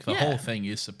well. Like the whole thing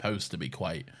is supposed to be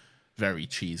quite very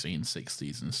cheesy in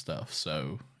 60s and stuff.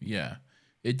 So yeah,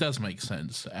 it does make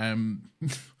sense.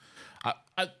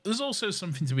 There's also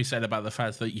something to be said about the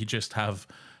fact that you just have,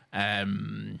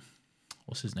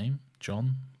 what's his name?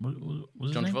 John? What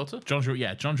was John his name? Travolta?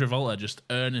 John Travolta just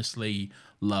earnestly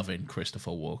loving Christopher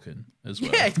Walken as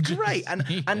well. Yeah, it's great.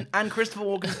 And Christopher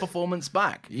Walken's performance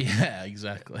back. Yeah,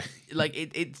 exactly. Like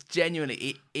it's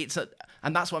genuinely it's a,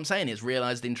 and that's what I'm saying. It's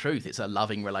realized in truth. It's a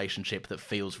loving relationship that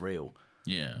feels real.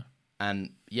 Yeah.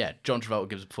 And yeah, John Travolta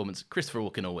gives a performance. Christopher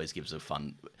Walken always gives a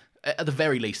fun. At the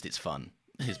very least, it's fun.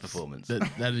 His performance.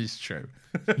 that is true.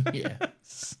 Yeah.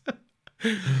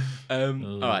 All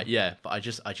right, yeah, but I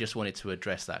just wanted to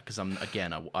address that because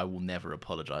I will never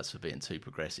apologize for being too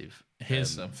progressive.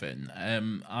 Here's something.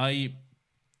 When I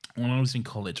was in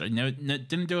college, I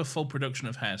didn't do a full production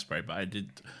of Hairspray, but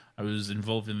I was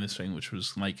involved in this thing which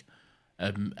was like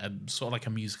sort of like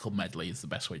a musical medley is the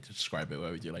best way to describe it,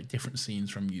 where we do like different scenes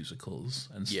from musicals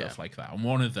and stuff like that. And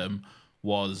one of them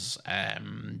was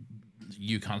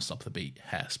You Can't Stop the Beat,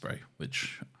 Hairspray,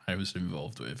 which I was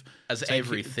involved with. As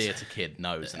every theatre kid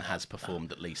knows and has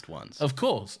performed at least once. Of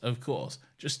course.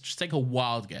 Just take a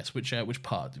wild guess. Which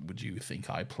part would you think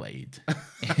I played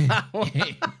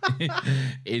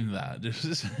in that?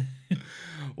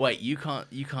 Wait, you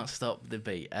can't stop the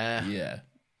beat. Yeah.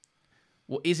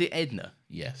 Well, is it Edna?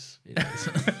 Yes, it is.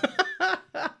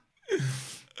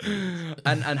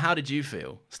 And how did you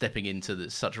feel stepping into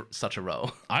such a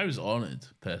role? I was honoured,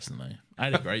 personally. I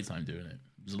had a great time doing it.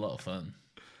 It was a lot of fun.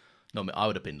 No, I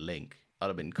would have been Link. I'd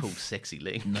have been called Sexy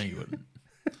Link. No, you wouldn't.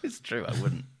 It's true, I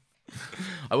wouldn't.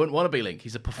 I wouldn't want to be Link.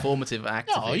 He's a performative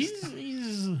activist. No,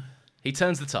 he's... He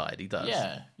turns the tide, he does.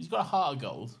 Yeah, he's got a heart of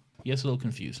gold. He gets a little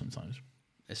confused sometimes.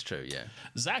 It's true, yeah.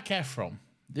 Zac Efron.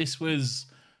 This was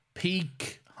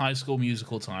peak High School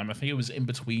Musical time. I think it was in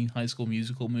between High School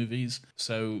Musical movies.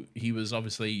 So he was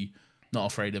obviously not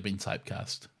afraid of being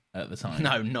typecast at the time.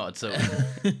 No, not at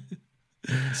all.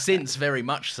 Since very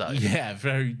much so. Yeah,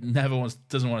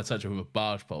 doesn't want to touch it with a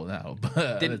barge pole now.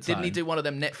 But didn't he do one of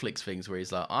them Netflix things where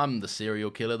he's like, I'm the serial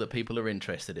killer that people are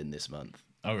interested in this month?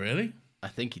 Oh, really? I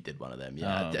think he did one of them,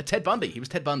 yeah. Ted Bundy. He was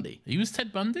Ted Bundy. He was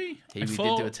Ted Bundy? He did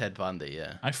do a Ted Bundy,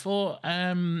 yeah. I thought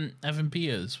Evan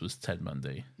Peters was Ted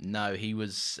Bundy. No, he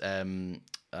was the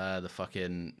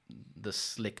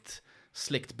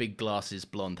slicked big glasses,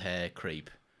 blonde hair creep.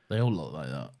 They all look like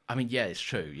that. I mean, yeah, it's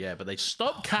true, yeah, but they...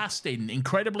 Stop casting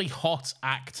incredibly hot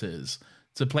actors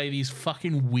to play these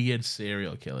fucking weird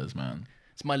serial killers, man.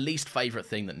 It's my least favourite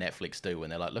thing that Netflix do when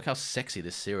they're like, look how sexy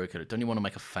this serial killer. Don't you want to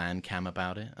make a fan cam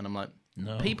about it? And I'm like,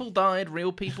 no. People died,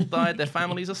 real people died, their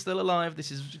families are still alive.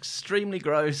 This is extremely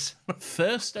gross.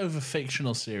 Thirst over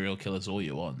fictional serial killers all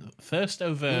you want. Thirst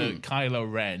over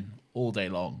Kylo Ren all day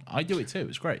long. I do it too,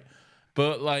 it's great.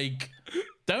 But, like,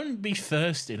 don't be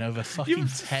thirsting over fucking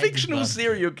Ted fictional Bundy.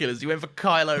 Serial killers. You went for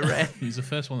Kylo Ren. He's the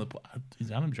first one that...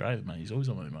 He's Adam Driver, man. He's always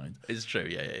on my mind. It's true,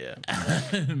 yeah.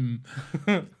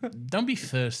 Don't be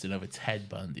thirsting over Ted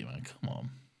Bundy, man. Come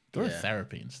on. Go to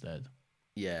therapy instead.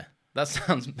 Yeah, that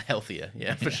sounds healthier.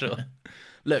 Yeah, for sure.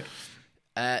 Look,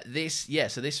 so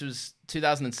this was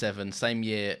 2007, same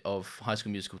year of High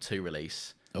School Musical 2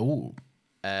 release. Oh.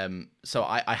 So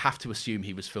I have to assume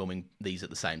he was filming these at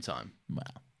the same time.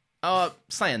 Wow.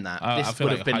 Saying that, this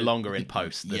would have been longer in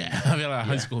post. Than, I feel like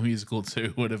High School Musical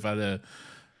 2 would have had a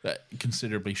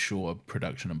considerably shorter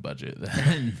production and budget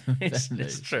than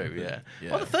it's true, yeah.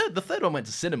 Well, the third one went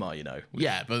to cinema, you know.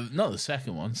 Yeah, but not the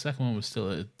second one. The second one was still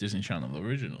a Disney Channel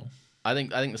original. I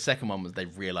think the second one was they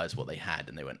realised what they had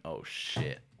and they went, oh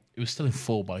shit. It was still in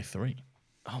 4:3.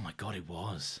 Oh my god, it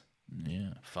was. Yeah.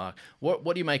 Fuck. What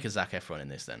do you make of Zac Efron in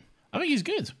this then? I think he's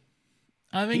good.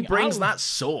 I think he brings that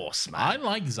sauce, man. I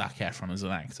like Zac Efron as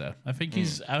an actor. I think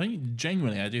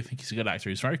genuinely, I do think he's a good actor.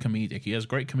 He's very comedic. He has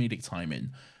great comedic timing.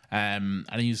 And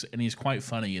he's quite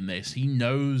funny in this. He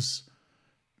knows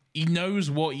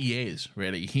what he is,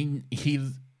 really.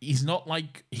 He's not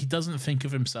like, he doesn't think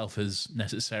of himself as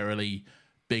necessarily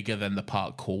bigger than the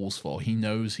part calls for. He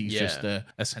knows he's just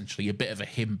essentially a bit of a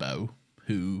himbo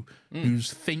who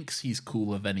thinks he's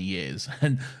cooler than he is.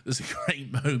 And there's a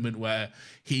great moment where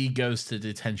he goes to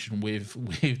detention with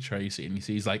Tracy and he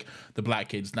sees like the black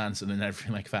kids dancing and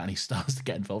everything like that, and he starts to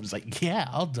get involved. He's like, yeah,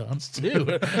 I'll dance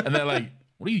too. And they're like,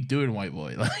 what are you doing, white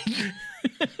boy? Like,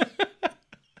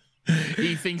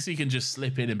 he thinks he can just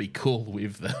slip in and be cool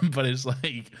with them, but it's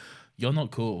like, You're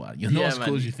not cool, man. You're not as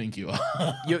cool as you think you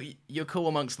are. You're cool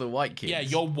amongst the white kids. Yeah,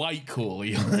 you're white cool.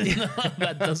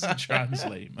 That doesn't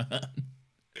translate, man.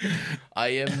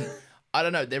 I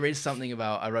don't know. There is something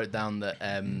about. I wrote down that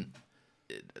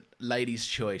Lady's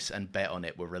Choice and Bet on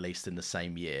It were released in the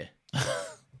same year.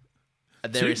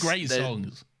 Two great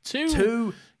songs.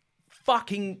 Two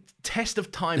fucking test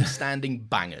of time standing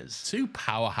bangers. Two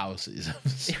powerhouses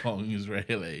of songs,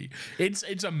 really.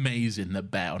 It's amazing that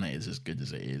Bet on It is as good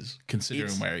as it is,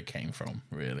 considering where it came from,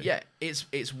 really. Yeah,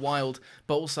 it's wild,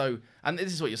 but also, and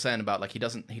this is what you're saying about, like, he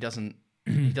doesn't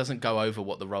go over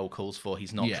what the role calls for.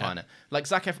 He's not trying to, like,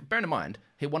 Zac Efron. Bearing in mind,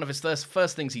 one of his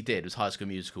first things he did was High School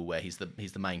Musical, where he's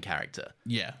the main character.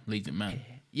 Yeah, leading man.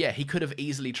 Yeah, he could have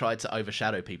easily tried to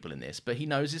overshadow people in this, but he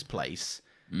knows his place.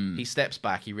 He steps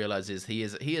back. He realizes he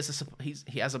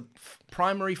has a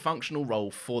primary functional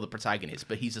role for the protagonist,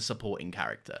 but he's a supporting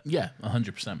character. Yeah,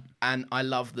 100%. And I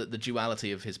love that the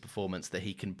duality of his performance, that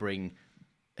he can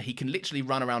literally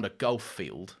run around a golf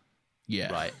field,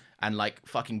 right, and like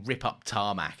fucking rip up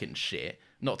tarmac and shit.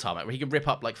 Not tarmac, but he can rip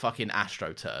up like fucking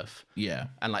AstroTurf,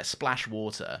 and like splash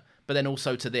water. But then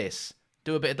also to this,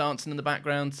 do a bit of dancing in the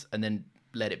background, and then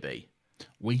let it be.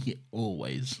 We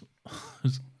always.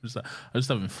 I was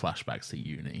having flashbacks to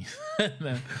uni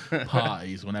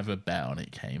parties whenever Bet on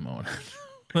It came on.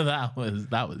 that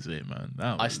was it, man.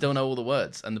 I still know all the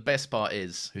words, and the best part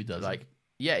is who does like,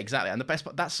 yeah, exactly. And the best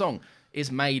part, that song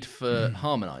is made for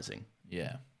harmonizing.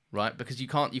 Yeah, right, because you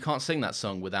can't sing that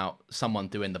song without someone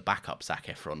doing the backup Zac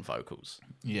Efron vocals.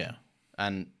 Yeah,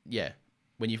 and yeah,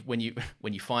 when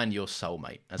you find your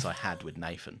soulmate, as I had with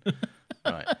Nathan,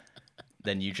 right.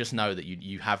 Then you just know that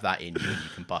you have that in you and you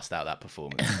can bust out that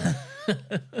performance.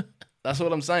 That's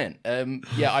all I'm saying.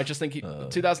 Yeah, I just think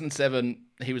 2007,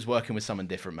 he was working with someone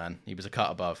different, man. He was a cut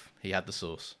above. He had the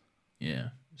sauce. Yeah,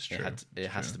 it's true. It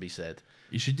has to be said.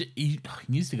 He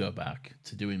needs to go back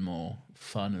to doing more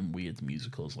fun and weird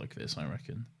musicals like this, I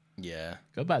reckon. Yeah.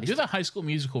 Go back. Do that High School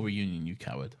Musical reunion, you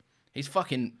coward. He's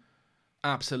fucking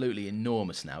absolutely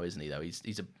enormous now, isn't he, though?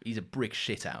 He's a brick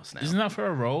shithouse now. Isn't that for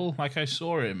a role? Like, I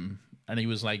saw him... And he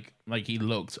was like he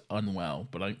looked unwell,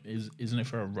 but isn't it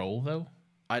for a role though?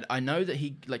 I know that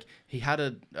he had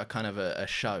a kind of a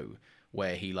show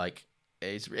where he like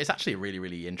it's actually a really,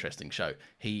 really interesting show.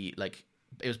 He like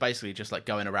it was basically just like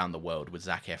going around the world with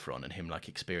Zac Efron and him like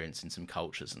experiencing some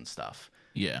cultures and stuff.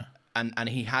 Yeah, and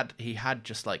he had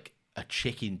just like a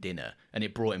chicken dinner and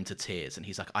it brought him to tears. And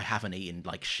he's like, I haven't eaten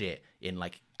like shit in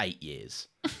like 8 years.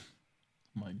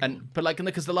 My God. But like,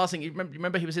 because the last thing you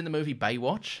remember, he was in the movie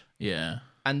Baywatch. Yeah,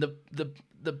 and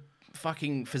the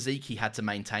fucking physique he had to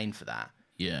maintain for that.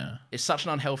 Yeah, it's such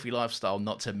an unhealthy lifestyle.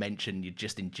 Not to mention you're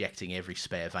just injecting every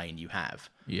spare vein you have.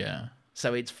 Yeah,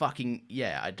 so it's fucking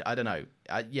I don't know.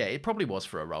 It probably was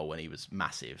for a role when he was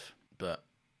massive, but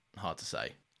hard to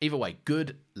say. Either way,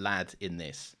 good lad in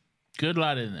this. Good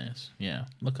lad in this. Yeah,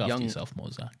 look after yourself more,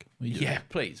 Zach. Yeah,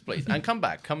 please, and come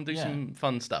back, come do some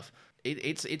fun stuff.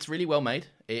 It's really well made.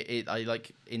 I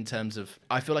like in terms of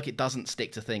I feel like it doesn't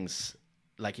stick to things.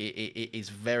 Like it is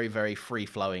very, very free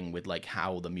flowing with like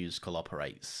how the musical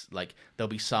operates. Like there'll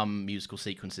be some musical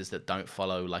sequences that don't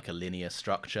follow like a linear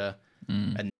structure.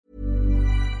 And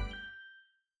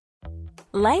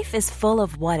life is full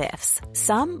of what ifs.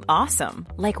 Some awesome,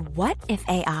 like what if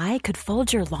AI could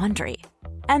fold your laundry?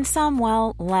 And some,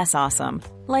 well, less awesome,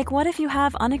 like what if you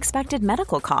have unexpected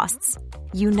medical costs?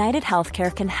 United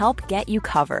Healthcare can help get you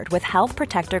covered with Health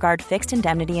Protector Guard fixed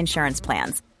indemnity insurance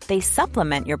plans. They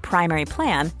supplement your primary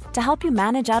plan to help you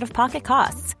manage out-of-pocket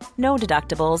costs. No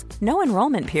deductibles, no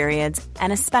enrollment periods,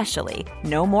 and especially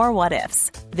no more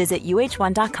what-ifs. Visit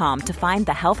uh1.com to find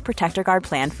the Health Protector Guard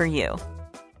plan for you.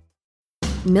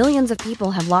 Millions of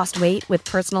people have lost weight with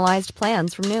personalized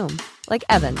plans from Noom. Like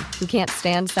Evan, who can't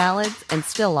stand salads and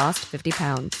still lost 50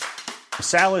 pounds.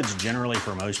 Salads generally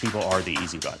for most people are the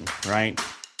easy button, right?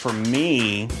 For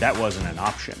me, that wasn't an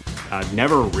option. I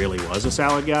never really was a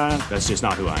salad guy. That's just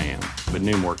not who I am. But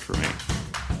Noom worked for me.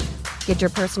 Get your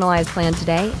personalized plan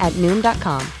today at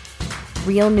Noom.com.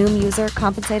 Real Noom user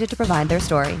compensated to provide their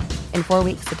story. In 4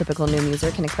 weeks, the typical Noom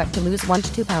user can expect to lose 1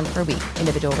 to 2 pounds per week.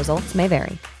 Individual results may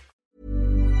vary.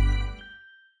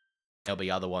 There'll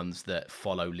be other ones that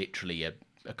follow literally a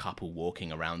couple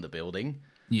walking around the building.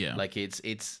 Yeah. Like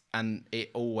and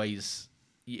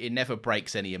it never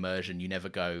breaks any immersion.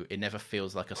 It never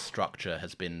feels like a structure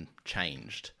has been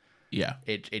changed. Yeah.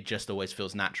 It just always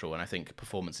feels natural. And I think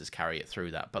performances carry it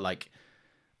through that. But like,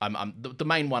 the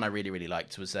main one I really, really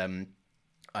liked was,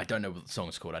 I don't know what the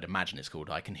song's called. I'd imagine it's called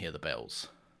I Can Hear the Bells.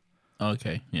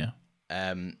 Okay. Yeah.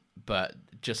 But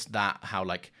just that, how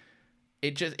like,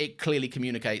 it clearly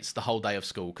communicates the whole day of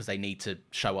school, because they need to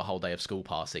show a whole day of school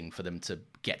passing for them to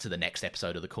get to the next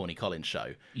episode of the Corny Collins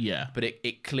show. Yeah. But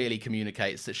it clearly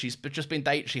communicates that she's just been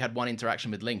she had one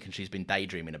interaction with Link and she's been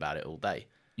daydreaming about it all day.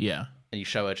 Yeah. And you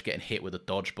show her getting hit with a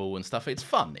dodgeball and stuff. It's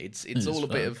fun. It's all a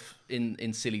bit of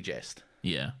in silly jest.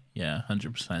 Yeah,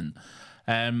 100%.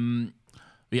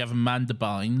 We have Amanda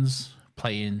Bynes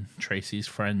playing Tracy's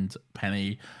friend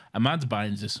Penny. Amanda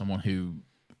Bynes is someone who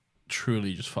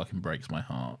truly just fucking breaks my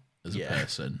heart as a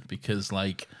person, because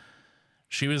like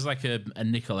she was like a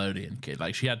Nickelodeon kid.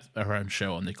 Like she had her own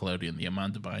show on Nickelodeon, the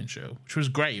Amanda Bynes Show, which was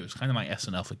great. It was kind of like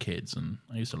SNL for kids, and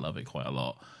I used to love it quite a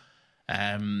lot.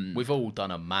 We've all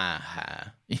done a ma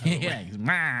hair. Yeah,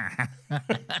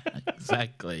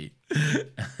 exactly.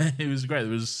 It was great.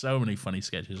 There was so many funny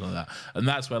sketches like that, and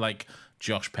that's where like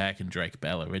Josh Peck and Drake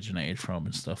Bell originated from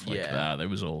and stuff like that. It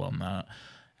was all on that.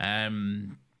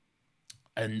 And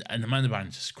Amanda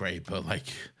Bynes is great, but like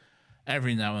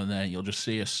every now and then you'll just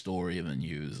see a story in the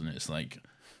news, and it's like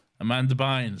Amanda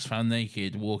Bynes found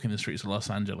naked walking the streets of Los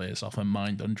Angeles off her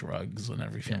mind on drugs and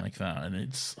everything like that, and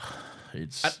it's.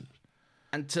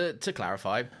 And to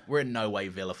clarify, we're in no way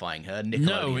vilifying her.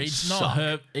 No, it's not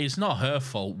her. It's not her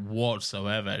fault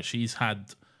whatsoever. She's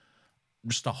had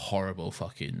just a horrible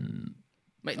fucking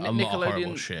lot of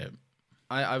horrible shit.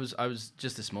 I was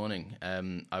just this morning.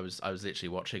 I was literally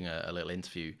watching a little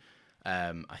interview.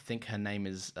 I think her name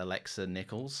is Alexa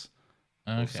Nichols.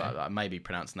 Okay. So I may be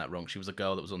pronouncing that wrong. She was a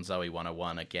girl that was on Zoe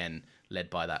 101, again led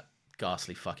by that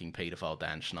ghastly fucking paedophile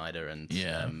Dan Schneider, and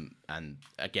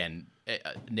again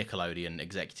Nickelodeon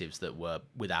executives that were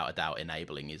without a doubt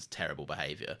enabling his terrible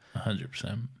behavior.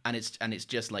 100%. And it's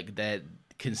just like they're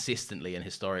consistently and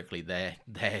historically their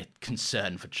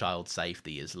concern for child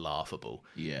safety is laughable.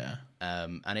 Yeah.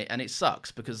 And it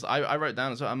sucks, because I wrote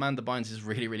down as well, Amanda Bynes is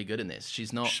really, really good in this.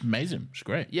 She's amazing. She's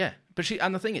great. Yeah, but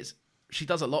the thing is, she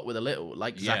does a lot with a little.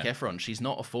 Like Zac Efron, she's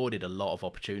not afforded a lot of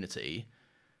opportunity,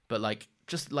 but like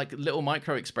just like little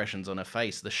micro expressions on her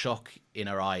face, the shock in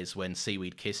her eyes when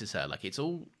Seaweed kisses her, like it's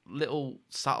all little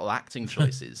subtle acting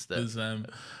choices that.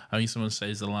 I mean, someone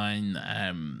says the line,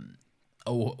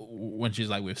 when she's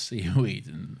like with Seaweed,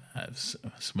 and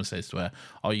someone says to her,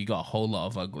 "Oh, you got a whole lot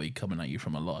of ugly coming at you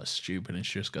from a lot of stupid," and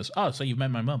she just goes, "Oh, so you've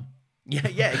met my mum." Yeah,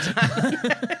 exactly.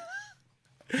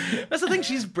 That's the thing.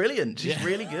 She's brilliant. She's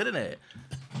really good in it.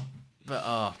 But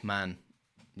oh man,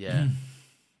 yeah.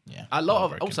 A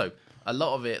lot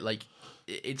of it, like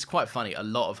it's quite funny. A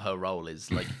lot of her role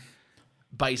is like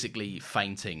basically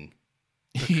fainting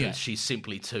because she's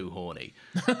simply too horny.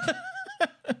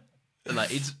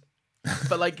 Like it's,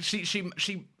 but like she's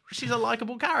a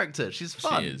likable character. She's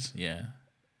fun. She is.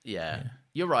 Yeah.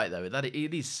 You're right though. That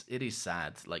it is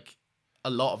sad. Like a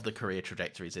lot of the career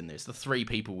trajectories in this, the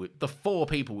four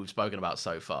people we've spoken about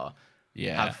so far,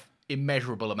 have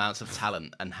immeasurable amounts of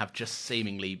talent and have just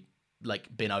seemingly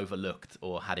like been overlooked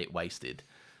or had it wasted.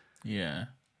 Yeah.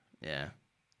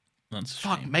 That's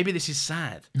fuck. Maybe this is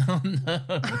sad. Oh, no.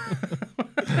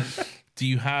 Do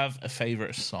you have a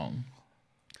favorite song?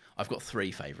 I've got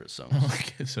 3 favorite songs.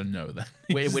 Okay, so no, then.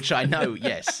 Which I know,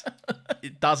 yes,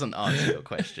 it doesn't answer your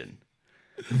question.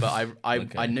 But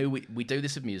I knew we do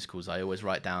this with musicals. I always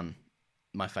write down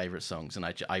my favorite songs, and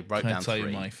I wrote down 3. Can I tell you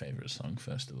my favorite song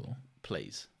first of all?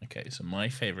 Please. Okay, so my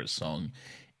favorite song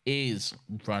is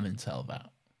Run and Tell That.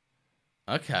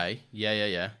 Okay.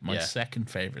 Yeah. My second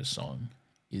favorite song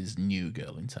is New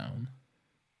Girl in Town.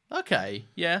 Okay.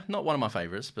 Yeah, not one of my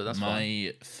favorites, but that's fine.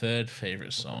 My third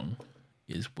favorite song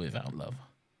is Without Love.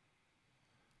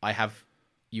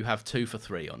 You have 2 for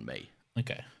 3 on me.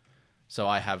 Okay. So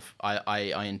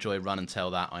I enjoy Run and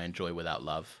Tell That. I enjoy Without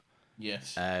Love.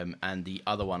 Yes. And the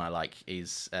other one I like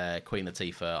is Queen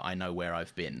Latifah, I Know Where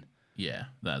I've Been. Yeah,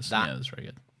 that's very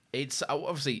good. It's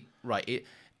obviously right.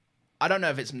 I don't know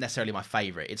if it's necessarily my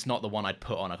favorite. It's not the one I'd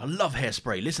put on. Like, I love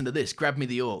Hairspray. Listen to this. Grab me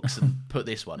the aux and put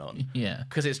this one on. Yeah,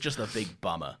 because it's just a big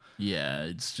bummer. Yeah,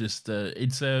 it's just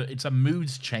it's a mood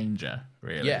changer,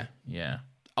 really. Yeah.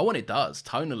 Oh, and it does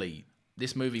tonally.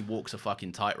 This movie walks a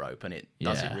fucking tightrope, and it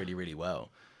does it really, really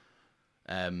well.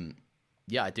 I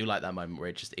do like that moment where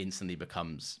it just instantly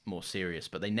becomes more serious,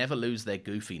 but they never lose their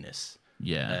goofiness.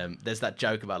 Yeah. There's that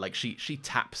joke about like she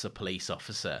taps a police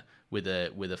officer with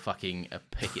a fucking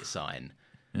picket sign.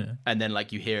 Yeah. And then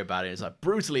like you hear about it, it's like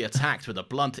brutally attacked with a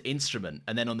blunt instrument,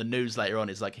 and then on the news later on,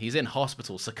 it's like he's in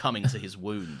hospital succumbing to his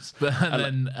wounds.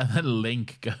 And then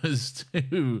Link goes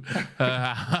to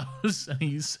her house and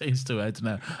he says to her,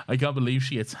 "No, I can't believe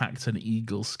she attacked an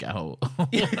Eagle Scout."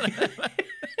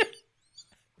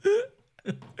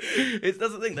 That's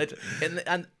the thing.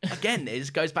 And again, it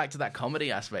just goes back to that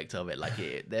comedy aspect of it. Like,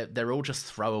 they're all just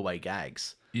throwaway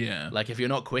gags. Yeah. Like, if you're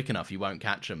not quick enough, you won't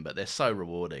catch them, but they're so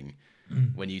rewarding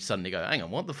when you suddenly go, hang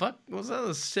on, what the fuck? What's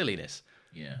that silliness?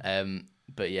 Yeah.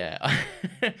 But yeah.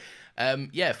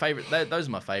 Favorite. Those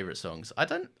are my favorite songs. I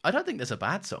don't think there's a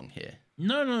bad song here.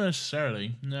 No, not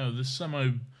necessarily. No, there's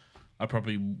some I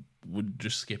probably would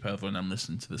just skip over when I'm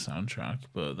listening to the soundtrack,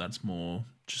 but that's more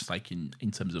just like in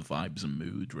terms of vibes and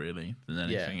mood, really, than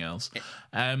anything else.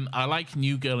 I like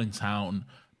New Girl in Town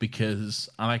because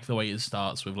I like the way it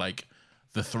starts with like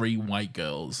the three white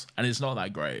girls, and it's not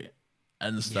that great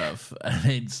and stuff,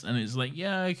 and it's like,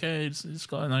 yeah, okay, it's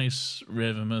got a nice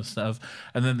rhythm and stuff,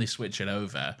 and then they switch it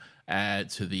over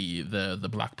to the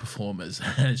black performers,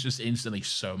 and it's just instantly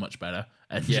so much better,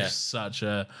 and just such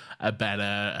a better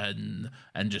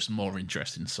and just more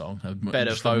interesting song,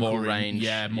 better vocal range,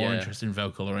 more interesting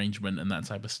vocal arrangement and that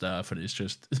type of stuff, and it's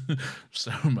just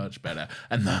so much better.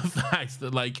 And the fact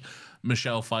that like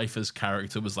Michelle Pfeiffer's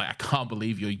character was like, I can't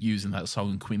believe you're using that song,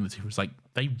 and Queen Latifah was like,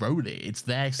 they wrote it, it's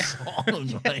their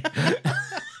song. Like,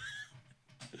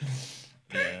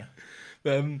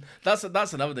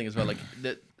 that's another thing as well. Like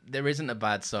there isn't a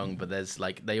bad song, but there's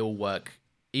like, they all work.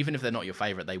 Even if they're not your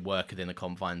favorite, they work within the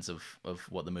confines of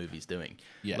what the movie's doing.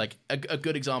 Yeah. Like a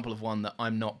good example of one that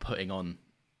I'm not putting on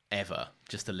ever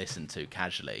just to listen to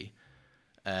casually,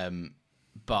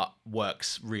 but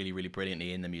works really, really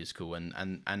brilliantly in the musical,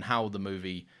 and how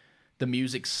the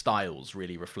music styles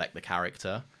really reflect the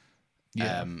character.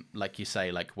 Yeah. Like you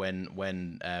say, like when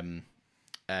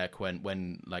like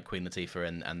Queen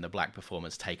Latifah and the black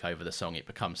performers take over the song, it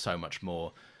becomes so much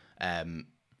more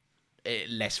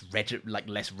less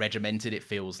regimented. It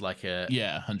feels like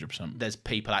 100%. There's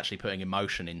people actually putting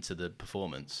emotion into the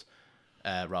performance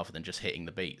rather than just hitting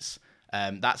the beats.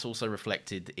 That's also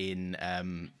reflected in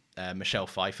Michelle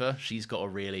Pfeiffer. She's got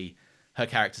her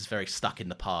character's very stuck in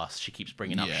the past. She keeps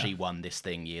bringing up she won this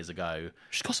thing years ago.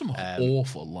 She's got some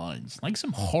awful lines, like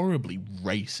some horribly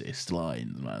racist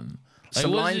lines, man. Like,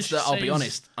 some lines that, I'll be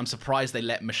honest, I'm surprised they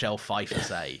let Michelle Pfeiffer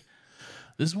say.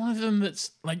 There's one of them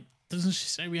that's like, doesn't she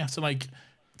say we have to like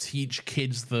teach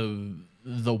kids the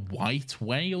white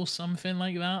way or something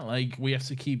like that? Like we have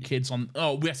to keep kids on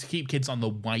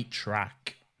the white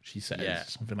track, she says.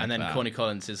 Something like that. And then Corny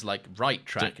Collins is like, right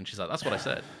track, and she's like, that's what I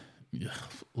said.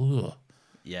 Ugh.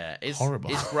 Yeah, it's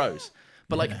horrible. It's gross.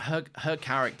 But like her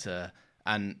character,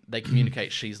 and they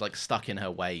communicate she's like stuck in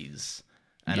her ways.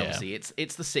 And obviously it's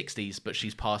the 60s, but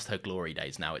she's past her glory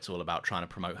days now. It's all about trying to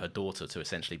promote her daughter to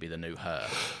essentially be the new her.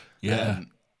 Yeah.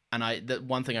 And the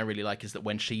one thing I really like is that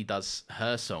when she does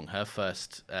her song, her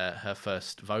first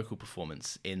vocal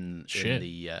performance it's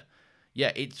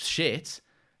shit,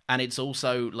 and it's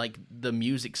also like the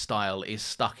music style is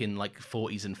stuck in like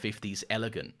 40s and 50s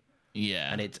elegant. Yeah,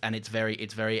 and it's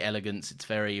very elegant. It's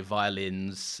very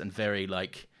violins and very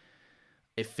like,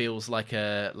 it feels like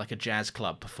a jazz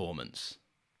club performance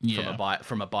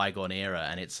from a bygone era,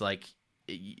 and it's like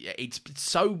it's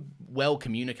so well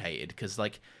communicated because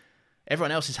like,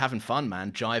 everyone else is having fun,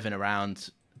 man, jiving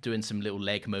around, doing some little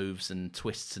leg moves and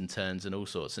twists and turns and all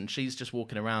sorts. And she's just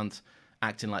walking around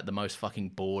acting like the most fucking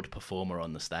bored performer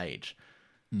on the stage.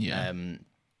 Yeah.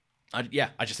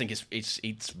 I just think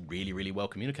it's really, really well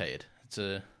communicated.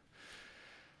 God,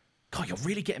 you're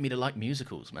really getting me to like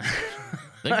musicals, man.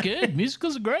 They're good.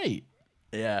 Musicals are great.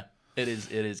 Yeah, it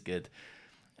is good.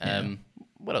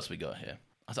 What else we got here?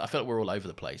 I feel like we're all over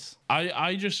the place.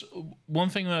 I just, one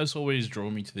thing that's always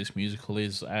drawn me to this musical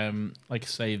is, like I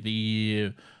say,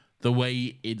 the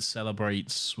way it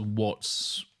celebrates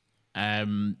what's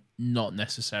not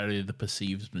necessarily the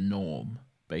perceived norm,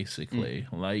 basically.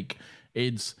 Like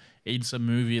it's a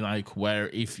movie like where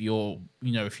if you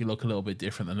look a little bit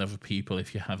different than other people,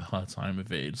 if you have a hard time with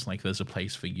it, it's like there's a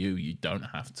place for you. You don't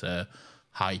have to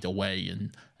hide away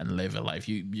and live a life.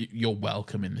 You're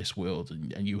welcome in this world,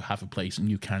 and you have a place, and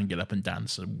you can get up and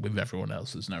dance with everyone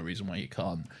else. There's no reason why you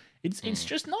can't. It's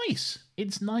just nice.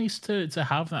 It's nice to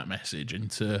have that message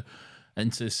and to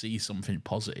see something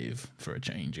positive for a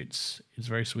change. It's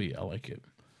very sweet. I like it.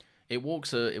 It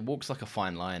walks like a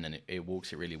fine line, and it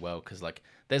walks it really well, because like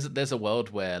there's a world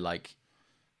where like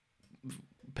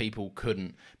people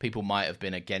might have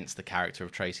been against the character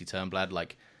of Tracy Turnblad,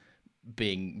 like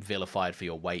being vilified for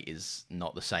your weight is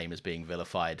not the same as being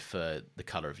vilified for the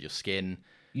color of your skin.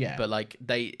 Yeah. But like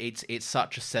it's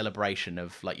such a celebration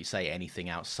of, like you say, anything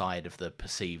outside of the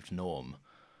perceived norm.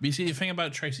 But you see, the thing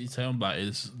about Tracy Turnblad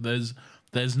is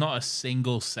there's not a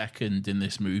single second in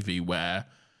this movie where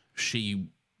she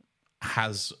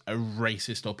has a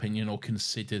racist opinion or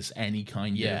considers any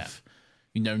kind of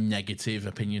negative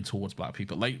opinion towards black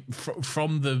people. Like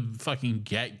from the fucking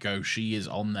get-go, she is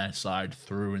on their side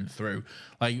through and through.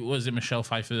 Like, was it Michelle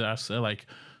Pfeiffer that asked her, like,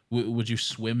 would you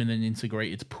swim in an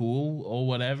integrated pool or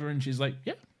whatever? And she's like,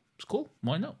 yeah, it's cool.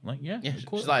 Why not? Like, yeah.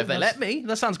 Cool. She's like, if they let me,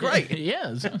 that sounds great.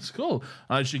 Yeah, that's cool.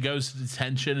 She goes to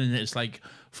detention and it's like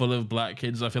full of black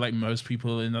kids. I feel like most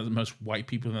white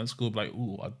people in that school be like,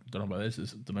 ooh, I don't know about this.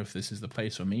 I don't know if this is the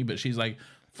place for me. But she's like,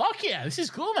 fuck yeah, this is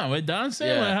cool, man. We're dancing,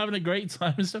 we're having a great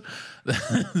time and stuff.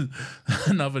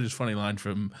 Another just funny line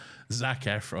from Zac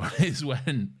Efron is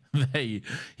when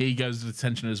he goes to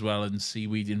detention as well, and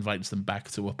Seaweed invites them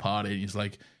back to a party, and he's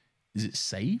like, is it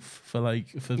safe for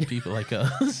people like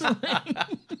us? That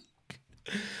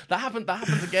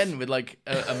happens again with like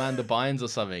Amanda Bynes or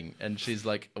something, and she's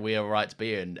like, we are right to be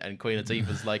here, and Queen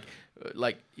Latifah's like,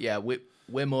 yeah,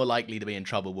 we're more likely to be in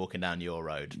trouble walking down your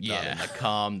road. Darling. Like,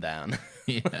 calm down.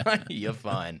 Yeah. You're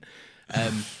fine.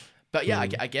 But yeah,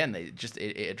 again,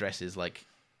 it addresses like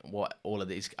what all of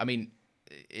these. I mean,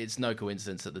 it's no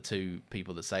coincidence that the two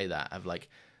people that say that have like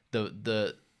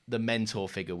the mentor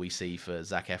figure we see for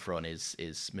Zac Efron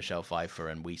is Michelle Pfeiffer,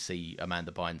 and we see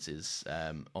Amanda Bynes'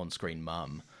 on-screen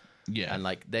mum. Yeah, and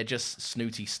like they're just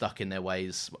snooty, stuck in their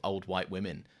ways, old white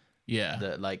women. Yeah,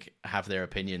 that like have their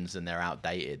opinions and they're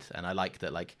outdated, and I like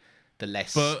that. Like the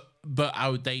less, but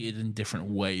outdated in different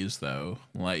ways though.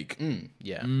 Like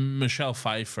Michelle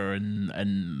Pfeiffer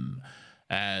and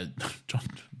John.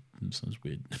 Sounds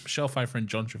weird. Michelle Pfeiffer and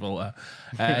John Travolta.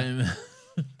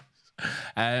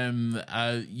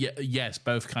 Yes,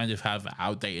 both kind of have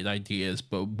outdated ideas,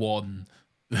 but one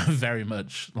very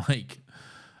much like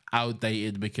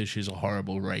outdated because she's a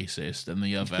horrible racist, and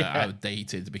the other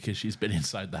outdated because she's been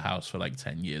inside the house for like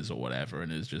 10 years or whatever,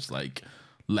 and is just like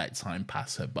let time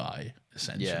pass her by,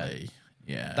 essentially.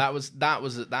 Yeah. That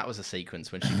was a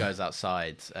sequence when she goes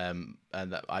outside, and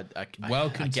I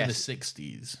welcome to the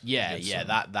 60s. Yeah,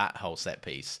 that whole set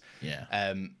piece. Yeah.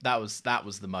 That was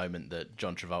the moment that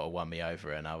John Travolta won me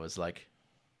over, and I was like,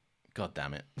 God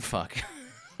damn it, fuck.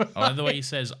 I like the way he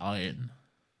says iron.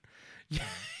 Yeah.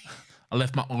 I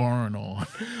left my iron on.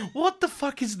 What the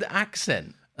fuck is the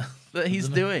accent that he's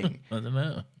doing? I don't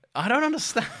know. I don't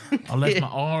understand. I left my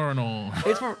iron on.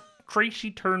 It's for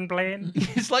Tracy Turnblad.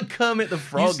 It's like Kermit the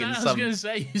Frog. I was going to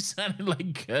say, you sounded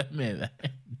like Kermit.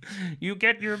 You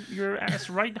get your ass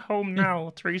right home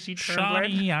now, Tracy Turnblad.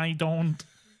 Sorry, I don't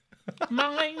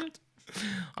mind.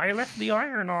 I left the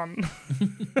iron on.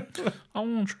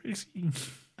 Oh, Tracy.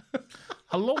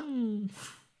 Hello.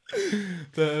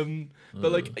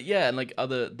 But like, yeah, and like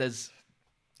other there's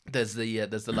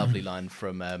the lovely line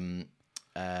from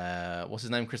what's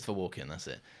his name, Christopher Walken, that's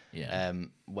it. Yeah.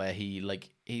 Where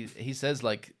he says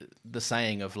like the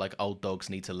saying of like old dogs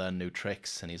need to learn new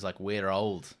tricks, and he's like, we're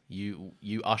old, you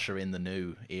usher in the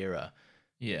new era.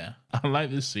 Yeah, I like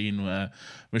this scene where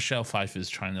Michelle Pfeiffer's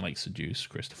trying to like seduce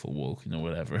Christopher Walken or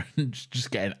whatever, and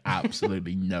just getting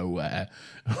absolutely nowhere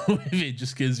with it,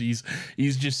 just because he's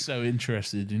just so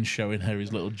interested in showing her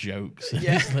his little jokes, and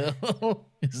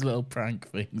his little prank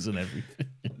things and everything.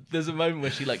 There's a moment where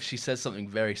she says something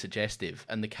very suggestive,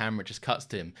 and the camera just cuts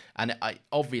to him, and I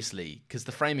obviously, because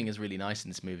the framing is really nice in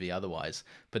this movie otherwise,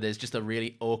 but there's just a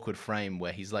really awkward frame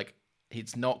where he's like,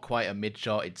 it's not quite a mid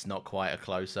shot, it's not quite a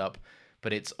close up.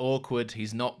 But it's awkward.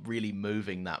 He's not really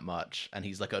moving that much, and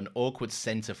he's like an awkward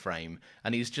center frame,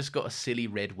 and he's just got a silly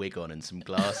red wig on and some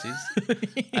glasses,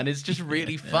 and it's just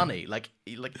really funny. Like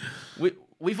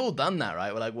we've all done that,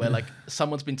 right? Where like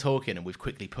someone's been talking, and we've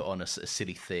quickly put on a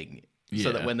silly thing,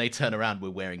 so that when they turn around,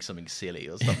 we're wearing something silly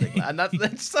or something, and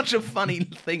that's such a funny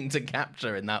thing to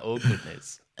capture in that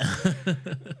awkwardness.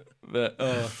 But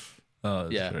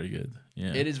it's very good.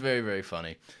 Yeah, it is very, very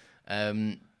funny.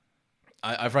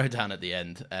 I wrote down at the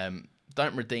end,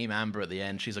 don't redeem Amber at the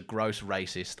end. She's a gross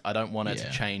racist. I don't want her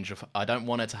to change. I don't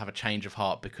want her to have a change of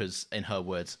heart because, in her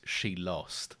words, she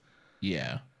lost.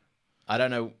 Yeah. I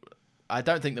don't know. I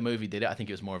don't think the movie did it. I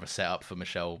think it was more of a setup for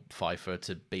Michelle Pfeiffer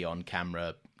to be on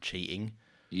camera cheating.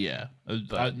 Yeah.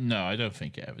 But no, I don't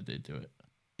think it ever did do it.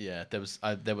 Yeah, there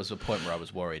was a point where I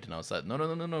was worried, and I was like,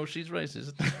 no, she's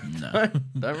racist. No.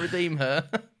 Don't redeem her.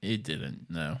 It didn't.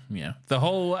 No. Yeah. The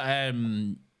whole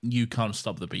you can't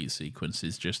stop the beat sequence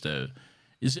is just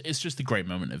it's just a great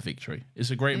moment of victory.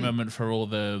 It's a great moment for all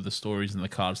the stories and the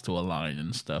cards to align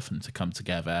and stuff, and to come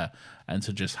together and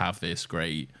to just have this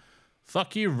great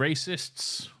fuck you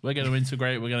racists. We're going to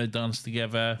integrate. We're going to dance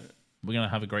together. We're going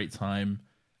to have a great time.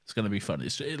 It's going to be fun.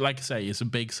 It's like I say, it's a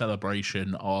big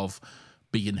celebration of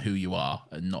being who you are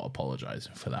and not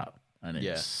apologizing for that. And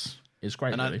it's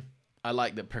great, and really. I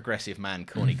like that progressive man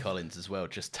Corny Collins as well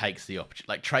just takes the opportunity.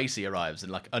 Like Tracy arrives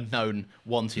and like a known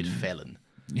wanted felon.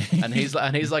 And he's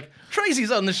like,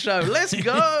 Tracy's on the show, let's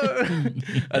go.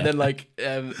 And then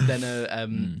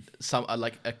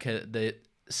the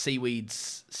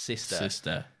Seaweed's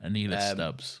sister Anila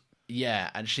Stubbs. Yeah,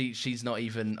 and she's not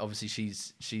even, obviously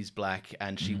she's black,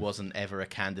 and she wasn't ever a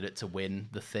candidate to win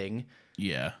the thing.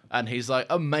 Yeah. And he's like,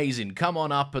 amazing, come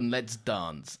on up and let's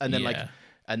dance. And then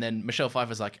and then Michelle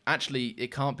Pfeiffer's like, actually,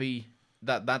 it can't be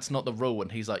that's not the rule.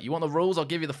 And he's like, you want the rules? I'll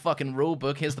give you the fucking rule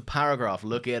book. Here's the paragraph.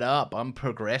 Look it up. I'm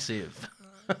progressive.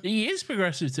 He is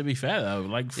progressive, to be fair, though.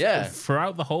 Like,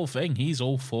 throughout the whole thing, he's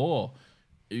all for.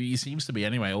 He seems to be,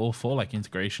 anyway, all for, like,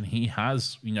 integration. He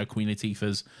has, Queen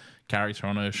Latifah's character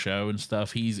on her show and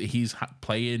stuff. He's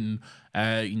playing,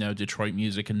 Detroit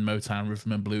music and Motown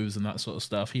rhythm and blues and that sort of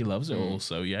stuff. He loves it all.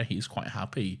 So, yeah, he's quite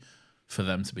happy for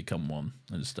them to become one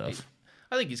and stuff.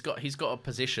 I think he's got a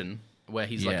position where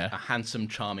he's like a handsome,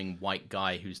 charming white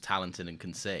guy who's talented and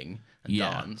can sing and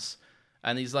dance.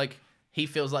 And he's like, he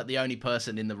feels like the only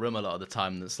person in the room a lot of the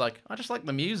time that's like, I just like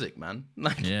the music, man.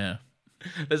 Like,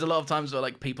 there's a lot of times where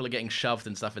like people are getting shoved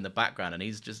and stuff in the background, and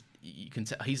he's just, you can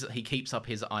tell he keeps up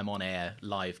his I'm on air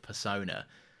live persona.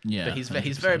 Yeah, but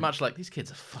he's very much like, these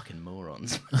kids are fucking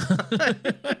morons.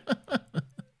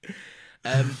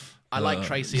 I like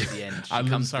Tracy at the end.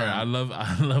 I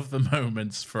love the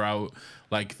moments throughout,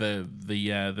 like the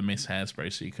Miss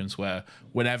Hairspray sequence where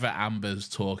whenever Amber's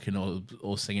talking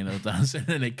or singing or dancing,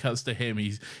 and it cuts to him,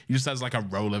 he just has like a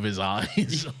roll of his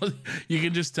eyes. You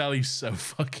can just tell he's so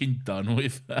fucking done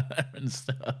with her and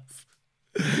stuff.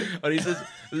 And he says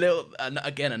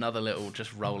another little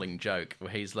just rolling joke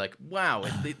where he's like, "Wow,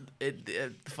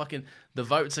 fucking the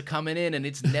votes are coming in, and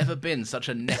it's never been such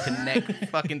a neck and neck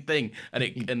fucking thing."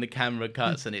 And the camera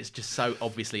cuts, and it's just so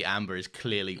obviously Amber is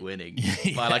clearly winning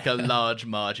by like a large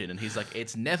margin, and he's like,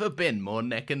 "It's never been more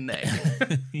neck and neck."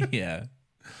 Yeah,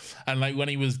 and like when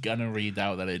he was gonna read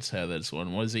out that it's her that's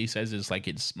won, what he says is like,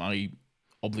 "It's my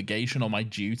obligation or my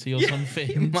duty or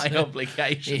something." My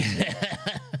obligation. Yeah.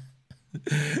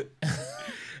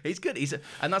 He's good.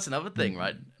 And that's another thing,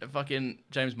 right? Fucking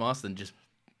James Marsden just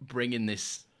bringing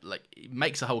this, like,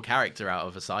 makes a whole character out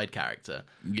of a side character.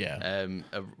 Yeah.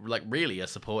 Really a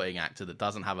supporting actor that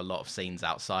doesn't have a lot of scenes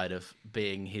outside of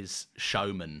being his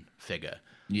showman figure.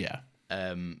 Yeah.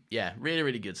 Really,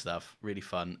 really good stuff. Really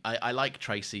fun. I like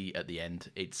Tracy at the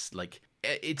end. It's like,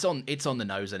 it's on the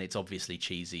nose, and it's obviously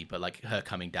cheesy, but like her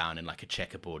coming down in like a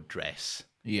checkerboard dress.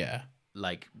 Yeah.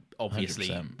 Like,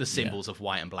 obviously the symbols of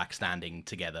white and black standing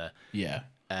together. Yeah.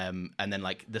 And then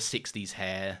like the 60s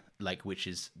hair, like, which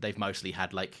is, they've mostly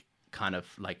had like kind of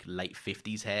like late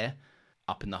 50s hair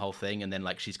up in the whole thing, and then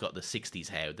like she's got the 60s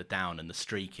hair with the down and the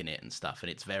streak in it and stuff, and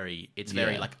it's very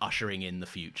like ushering in the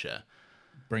future,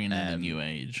 bringing in the new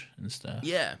age and stuff.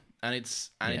 Yeah. And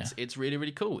it's really,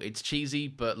 really cool. It's cheesy,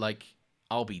 but like,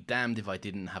 I'll be damned if I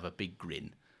didn't have a big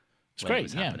grin. It's great. It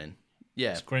was happening.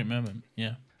 Yeah. It's a great moment.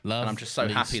 Yeah. And I'm just so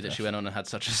happy that she went on and had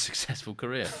such a successful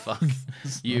career. Fuck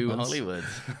you, Hollywood.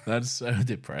 That's so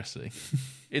depressing.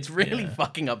 It's really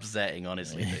fucking upsetting,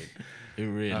 honestly, dude. It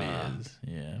really is.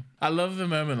 Yeah. I love the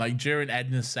moment, like during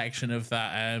Edna's section of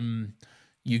that,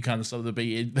 You Can't Stop the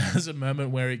Beat. There's a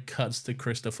moment where it cuts to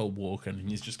Christopher Walken, and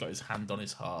he's just got his hand on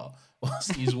his heart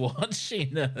whilst he's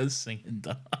watching her sing and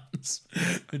dance,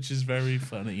 which is very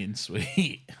funny and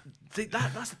sweet.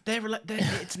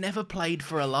 It's never played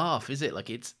for a laugh, is it? Like,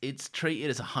 it's treated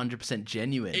as 100%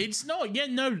 genuine. It's not. Yeah,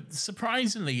 no.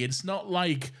 Surprisingly, it's not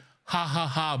like ha ha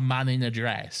ha man in a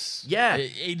dress. Yeah,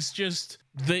 it's just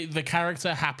the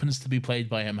character happens to be played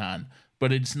by a man,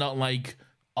 but it's not like,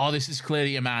 oh, this is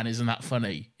clearly a man. Isn't that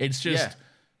funny? It's just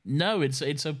no.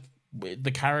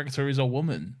 The character is a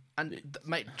woman. And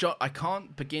mate, John, I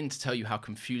can't begin to tell you how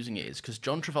confusing it is, because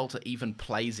John Travolta even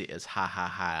plays it as ha ha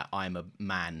ha, I'm a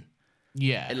man.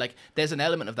 Yeah. And like, there's an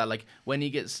element of that, like, when he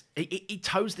gets... He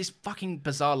toes this fucking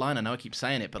bizarre line, I know I keep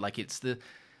saying it, but like, it's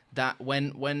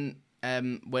when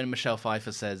Michelle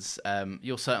Pfeiffer says,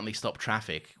 you'll certainly stop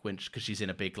traffic, because she's in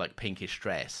a big, like, pinkish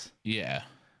dress. Yeah.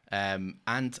 And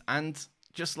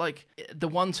just like the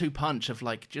 1-2 punch of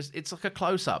like, just, it's like a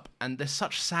close-up, and there's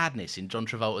such sadness in John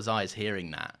Travolta's eyes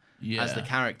hearing that as the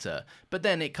character. But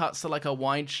then it cuts to like a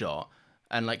wide shot,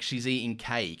 and like she's eating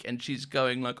cake, and she's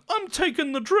going like, I'm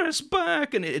taking the dress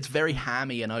back, and it's very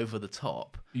hammy and over the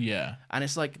top. Yeah. And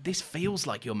it's like, this feels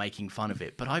like you're making fun of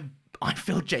it, but I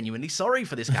feel genuinely sorry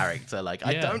for this character. Like,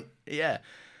 I don't... Yeah.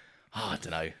 Oh, I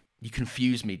don't know. You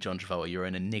confuse me, John Travolta. You're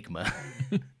an enigma.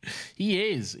 He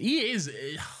is. He's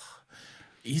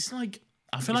like...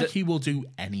 I feel like he will do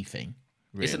anything,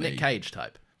 really. It's a Nick Cage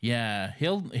type. Yeah.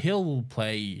 He'll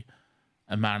play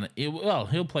a man.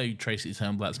 He'll play Tracy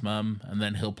Turnblatt's mum, and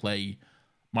then he'll play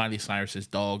Miley Cyrus's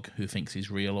dog, who thinks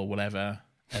he's real or whatever,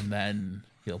 and then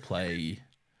he'll play.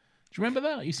 Do you remember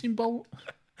that? You seen Bolt?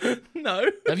 No.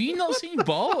 Have you not seen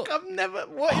Bolt? I've never.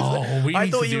 What is that? I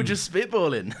thought you were just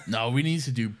spitballing. No, we need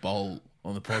to do Bolt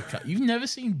on the podcast. You've never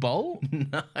seen Bolt?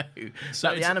 No.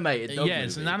 So the animated dog movie.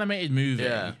 It's an animated movie.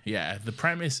 Yeah. The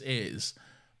premise is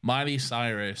Miley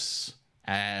Cyrus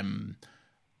and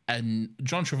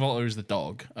John Travolta is the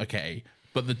dog, okay?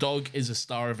 But the dog is a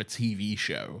star of a TV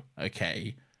show,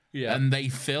 okay? Yeah. And they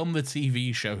film the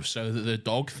TV show so that the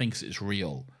dog thinks it's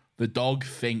real. The dog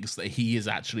thinks that he is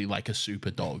actually like a super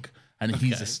dog and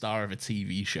he's a star of a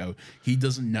TV show. He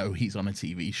doesn't know he's on a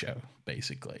TV show,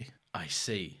 basically. I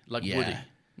see. Like Woody.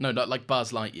 No, not like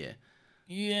Buzz Lightyear.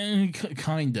 Yeah,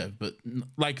 kind of. But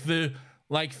like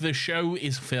the show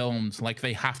is filmed, like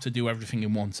they have to do everything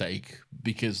in one take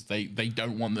because they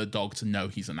don't want the dog to know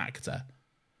he's an actor.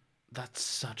 That's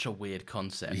such a weird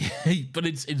concept. But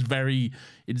it's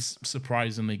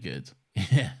surprisingly good.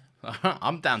 Yeah.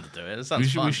 I'm down to do it. It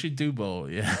sounds fun. We should do Bolt,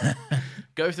 yeah.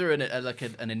 Go through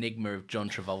an enigma of John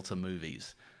Travolta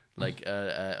movies, like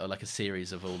or like a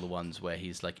series of all the ones where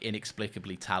he's like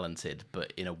inexplicably talented,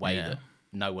 but in a way that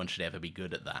no one should ever be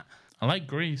good at that. I like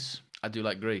Grease. I do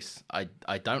like Grease.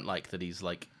 I don't like that he's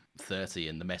like 30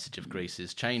 and the message of Grease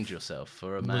is change yourself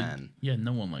for a man. Yeah,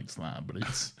 no one likes that, but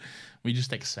we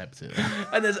just accept it.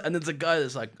 And there's a guy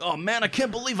that's like, oh man, I can't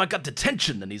believe I got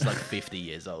detention, and he's like 50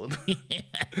 years old. Yes.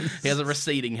 He has a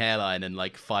receding hairline and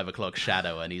like 5 o'clock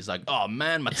shadow, and he's like, oh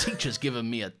man, my teacher's giving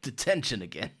me a detention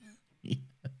again.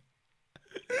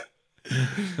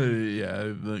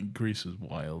 Yeah, Grease was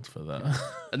wild for that.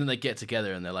 And then they get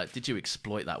together and they're like, did you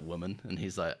exploit that woman? And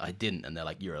he's like, I didn't. And they're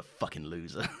like, you're a fucking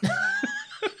loser.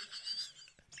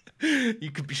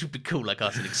 You should be cool like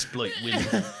us and exploit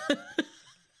women.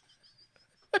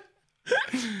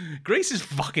 Grease is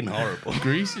fucking horrible.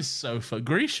 Grease is so fun.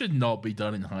 Grease should not be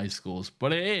done in high schools,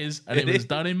 but it is, and it was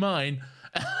done in mine.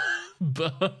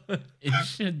 But it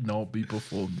should not be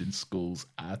performed in schools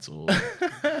at all.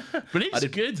 But it's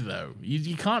good though.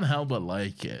 You can't help but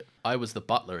like it. I was the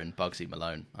butler in Bugsy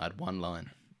Malone. I had one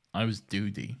line. I was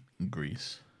Doody in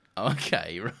Grease.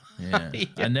 Okay, right. Yeah.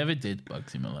 I never did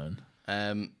Bugsy Malone.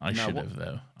 I should have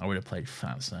though. I would have played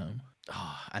Fat Sam.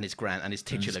 Oh, and his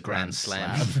titular grand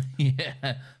slam.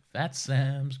 Yeah, Fat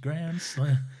Sam's grand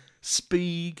slam.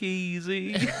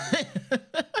 Speakeasy.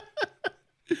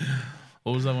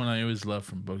 What was that one I always loved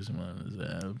from Bugsy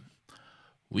Malone?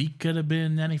 We could have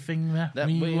been anything that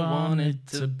we wanted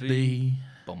to be.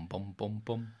 Bum bum bum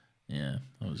bum. Yeah,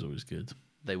 that was always good.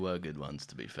 They were good ones,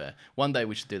 to be fair. One day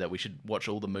we should do that. We should watch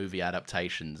all the movie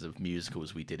adaptations of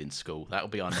musicals we did in school. That'll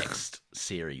be our next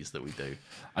series that we do.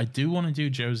 I do want to do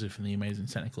Joseph in the Amazing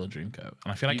Technicolor Dreamcoat.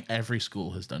 And I feel like every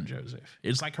school has done Joseph.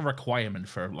 It's like a requirement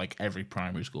for like every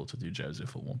primary school to do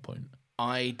Joseph at one point.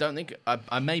 I don't think...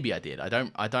 maybe I did. I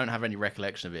don't have any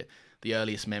recollection of it. The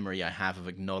earliest memory I have of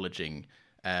acknowledging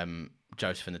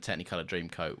Joseph in the Technicolor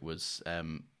Dreamcoat was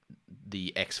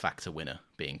the X Factor winner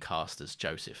being cast as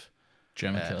Joseph. Joe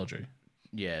McElderry.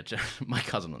 Yeah, my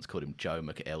cousin once called him Joe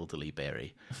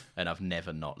McElderlyberry, and I've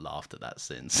never not laughed at that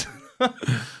since.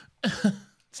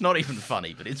 It's not even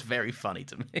funny, but it's very funny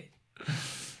to me.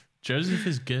 Joseph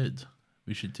is good.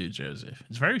 We should do Joseph.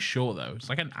 It's very short, though. It's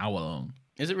like an hour long.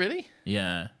 Is it really?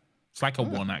 Yeah. It's like a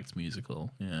one-act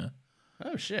musical. Yeah.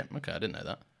 Oh, shit. Okay, I didn't know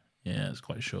that. Yeah, it's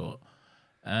quite short.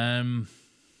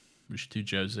 We should do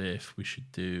Joseph. We should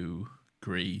do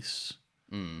Grease.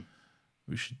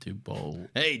 We should do Bolt.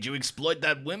 Hey, did you exploit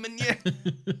that woman yet?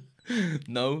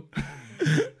 No.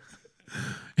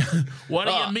 What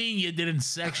do you mean you didn't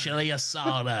sexually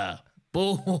assault her?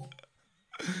 Bull.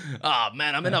 Oh,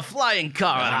 man, I'm in a flying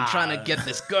car and I'm trying to get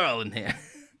this girl in here.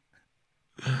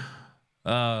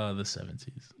 The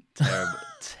 70s.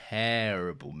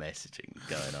 Terrible messaging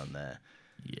going on there.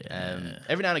 Yeah.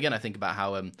 Every now and again I think about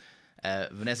how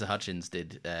Vanessa Hudgens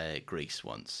did Grease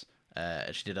once.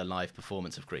 She did a live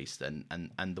performance of Grease,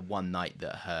 and the one night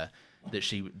the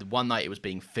one night it was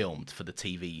being filmed for the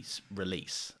TV's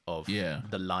release of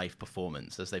the live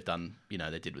performance, as they've done. You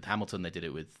know, they did with Hamilton, they did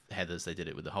it with Heathers, they did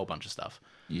it with a whole bunch of stuff.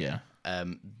 Yeah.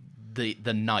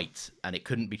 The night, and it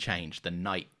couldn't be changed. The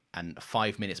night, and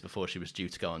 5 minutes before she was due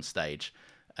to go on stage,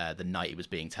 the night it was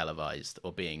being televised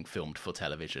or being filmed for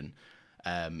television,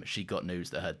 she got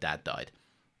news that her dad died.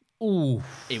 Ooh.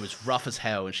 It was rough as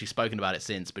hell, and she's spoken about it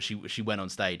since, but she went on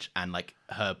stage, and like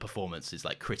her performance is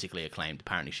like critically acclaimed.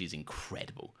 Apparently she's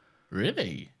incredible.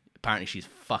 Really? Apparently she's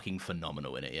fucking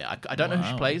phenomenal in it. Yeah, I don't know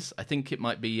who she plays. I think it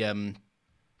might be I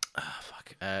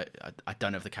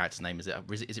don't know if the character's name is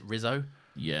it Rizzo.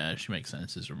 Yeah, she makes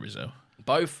sense as a Rizzo.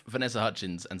 Both Vanessa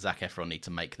Hudgens and Zac Efron need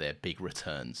to make their big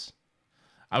returns.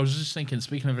 I was just thinking,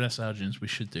 speaking of Vanessa Hudgens, we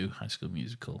should do High School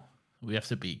Musical. We have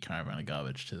to beat Caravan of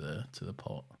Garbage to the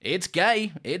pot. It's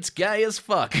gay. It's gay as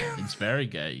fuck. It's very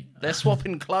gay. They're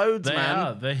swapping clothes,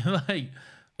 man.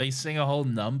 They sing a whole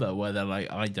number where they're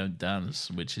like, "I don't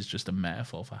dance," which is just a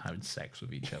metaphor for having sex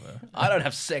with each other. I don't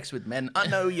have sex with men. I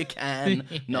know you can.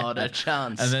 Yeah. Not a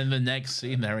chance. And then the next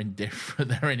scene, they're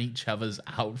in each other's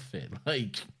outfit.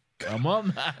 Like, come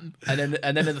on, man. And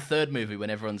then in the third movie, when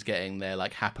everyone's getting their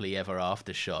like happily ever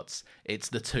after shots, it's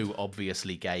the two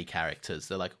obviously gay characters.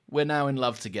 They're like, we're now in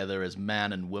love together as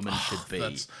man and woman should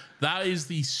be. That is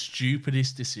the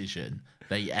stupidest decision.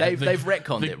 They've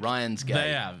retconned it. Ryan's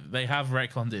gay. They have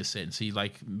retconned it since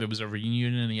there was a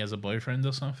reunion and he has a boyfriend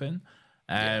or something.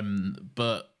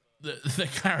 But the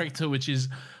character, which is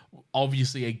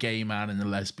obviously a gay man and a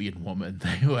lesbian woman,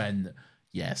 they went,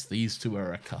 yes, these two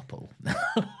are a couple.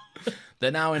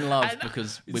 They're now in love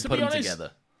because we put them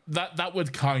together. That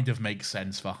would kind of make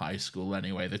sense for high school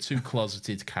anyway. The two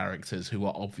closeted characters who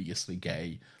are obviously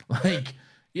gay. Like,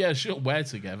 yeah, sure, we're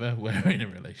together. We're in a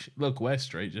relationship. Look, we're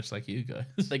straight just like you guys.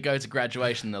 They go to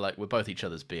graduation. They're like, we're both each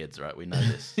other's beards, right? We know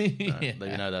this. Yeah.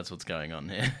 You know that's what's going on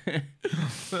here.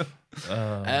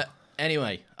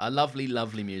 Anyway, a lovely,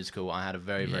 lovely musical. I had a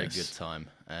very, very good time.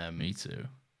 Me too.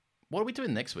 What are we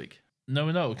doing next week? No,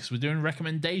 because we're doing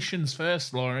recommendations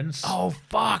first, Lawrence. Oh,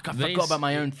 fuck. I forgot about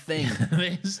my own thing.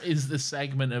 This is the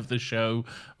segment of the show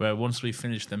where once we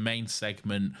finish the main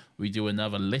segment, we do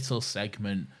another little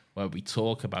segment where we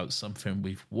talk about something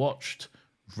we've watched,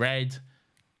 read,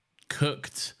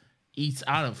 cooked, eat.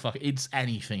 I don't fuck. It's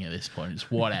anything at this point.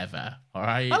 It's whatever. All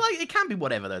right. It can be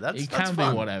whatever though. That's can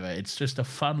fun. be whatever. It's just a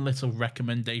fun little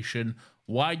recommendation.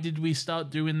 Why did we start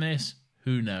doing this?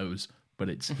 Who knows? But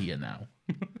it's here now.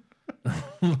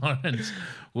 Lawrence,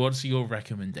 what's your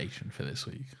recommendation for this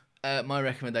week? My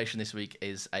recommendation this week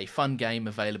is a fun game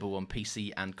available on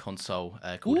PC and console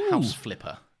called House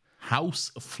Flipper.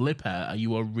 House Flipper. Are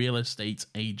you a real estate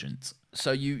agent?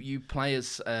 So you play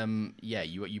as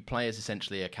you play as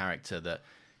essentially a character that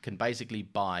can basically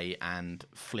buy and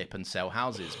flip and sell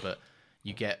houses, but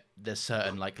there's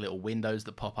certain like little windows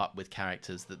that pop up with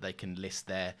characters that they can list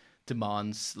their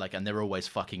demands, like, and they're always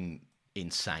fucking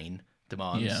insane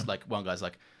demands. Yeah. Like one guy's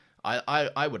like,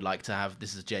 I would like to have,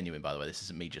 this is genuine by the way, this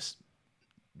isn't me just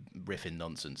riffing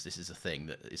nonsense, this is a thing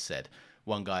that is said.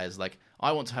 One guy is like,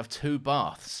 I want to have 2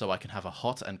 baths so I can have a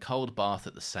hot and cold bath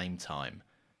at the same time.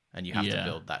 And you have to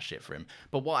build that shit for him.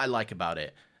 But what I like about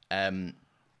it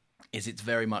is it's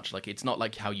very much like, it's not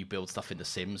like how you build stuff in The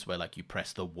Sims where like you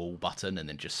press the wall button and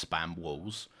then just spam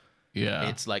walls. Yeah.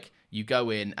 It's like you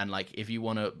go in and like if you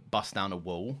want to bust down a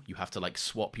wall, you have to like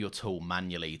swap your tool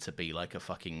manually to be like a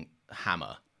fucking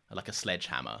hammer, like a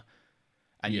sledgehammer.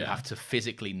 And you have to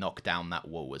physically knock down that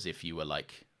wall as if you were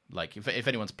like if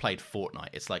anyone's played Fortnite,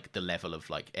 it's like the level of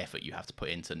like effort you have to put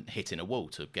into hitting a wall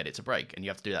to get it to break, and you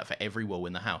have to do that for every wall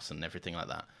in the house and everything like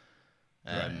that.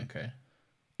 Right.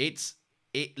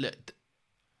 Okay. Look,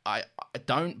 I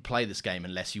don't play this game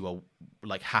unless you are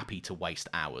like happy to waste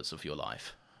hours of your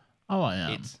life. Oh, I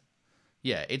am.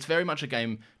 It's very much a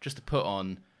game just to put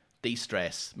on,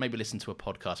 de-stress, maybe listen to a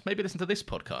podcast, maybe listen to this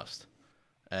podcast,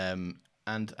 and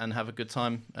have a good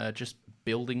time just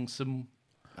building some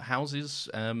houses,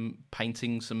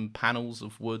 painting some panels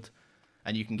of wood,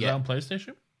 and you can get... Is that on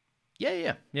PlayStation?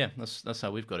 Yeah. That's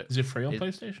how we've got it. Is it free on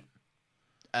PlayStation?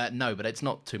 No, but it's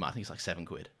not too much. I think it's like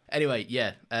 £7.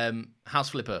 Anyway, House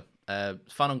Flipper.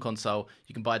 Fun on console.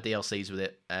 You can buy DLCs with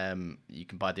it. You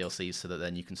can buy DLCs so that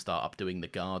then you can start updoing the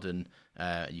garden.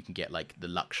 You can get like the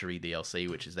luxury DLC,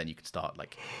 which is then you can start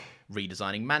like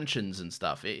redesigning mansions and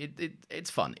stuff. It's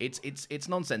fun. It's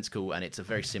nonsensical and it's a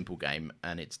very simple game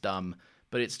and it's dumb,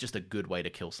 but it's just a good way to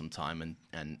kill some time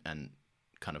and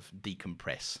kind of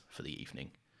decompress for the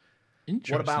evening.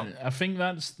 Interesting. What about? I think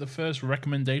that's the first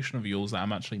recommendation of yours that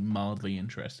I'm actually mildly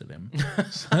interested in.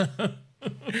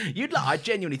 I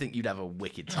genuinely think you'd have a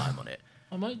wicked time on it.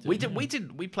 I might do.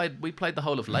 We played the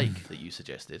whole of Lake that you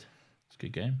suggested. It's a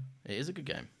good game. It is a good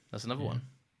game. That's another one.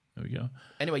 There we go.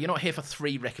 Anyway, you're not here for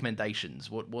 3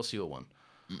 recommendations. What's your one?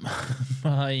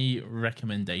 My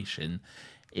recommendation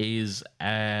is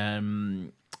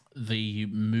the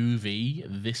movie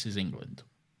This Is England,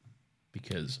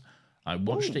 because I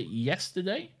watched it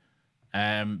yesterday.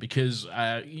 Because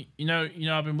you know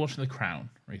I've been watching The Crown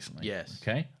recently. Yes.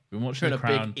 Okay. Been watching The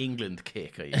Crown. A big England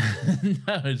kick, are you?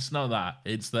 No, it's not that.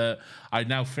 It's that I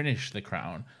now finished The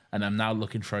Crown and I'm now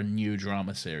looking for a new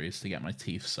drama series to get my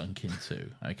teeth sunk into.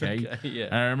 Okay, yeah.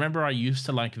 And I remember I used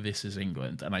to like This Is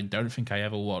England, and I don't think I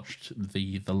ever watched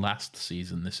the last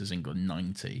season, This Is England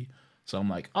 90. So I'm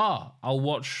like, I'll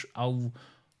watch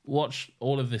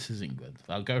all of This Is England.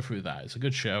 I'll go through that. It's a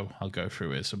good show. I'll go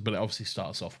through it. So, but it obviously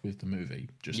starts off with the movie,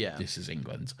 just This Is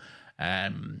England.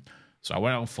 So I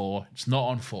went on 4. It's not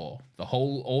on 4.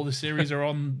 All the series are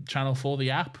on Channel 4,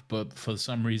 the app, but for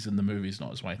some reason the movie's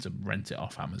not, so I had to rent it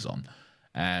off Amazon.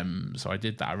 So I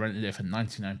did that. I rented it for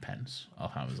 99 pence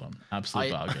off Amazon.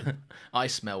 Absolute bargain. I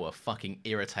smell a fucking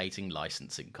irritating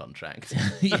licensing contract.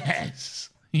 Yes,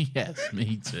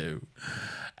 me too.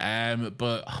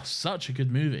 But such a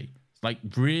good movie. Like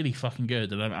really fucking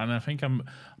good. And I think I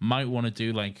might want to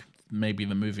do like maybe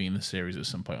the movie in the series at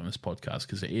some point on this podcast,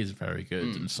 because it is very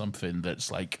good and something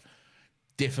that's like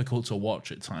difficult to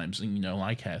watch at times. And you know,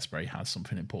 like Hairspray has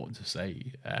something important to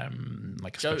say.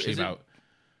 Like especially about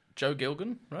Joe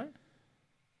Gilgun, right?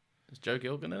 Is Joe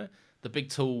Gilgun in it? The big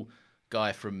tall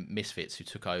guy from Misfits who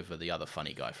took over the other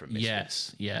funny guy from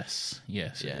Misfits. Yes, Yeah.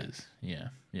 it is. Yeah.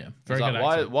 Very good.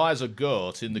 Like, why is a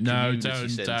goat in the community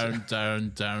centre?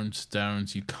 Don't.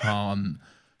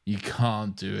 You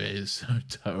can't do it. So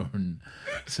don't.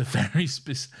 It's a very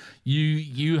specific.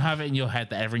 You have it in your head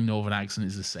that every northern accent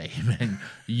is the same, and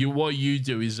what you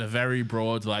do is a very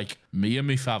broad. Like me and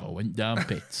my father went down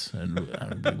pits, and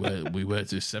we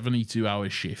worked a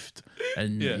 72-hour shift,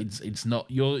 and it's not.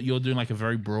 You're doing like a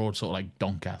very broad sort of like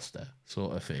Doncaster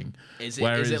sort of thing. Is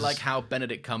it like how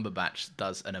Benedict Cumberbatch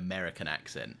does an American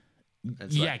accent?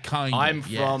 It's kind of.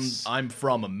 I'm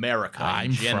from America.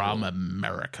 I'm from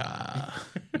America.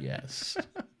 Yes.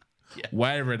 Yeah.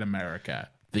 Where in America?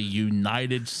 The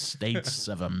United States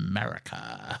of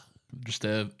America. Just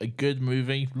a good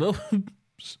movie.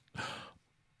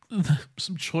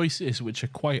 Some choices which are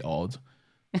quite odd.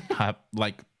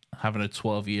 Like having a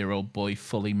 12-year-old boy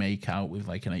fully make out with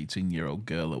like an 18-year-old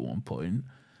girl at one point.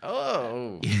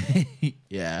 Oh.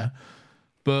 Yeah.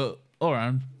 But all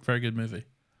around, very good movie.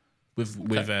 With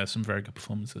some very good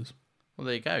performances. Well,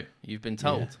 there you go. You've been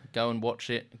told. Yeah. Go and watch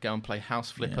it. Go and play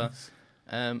House Flipper,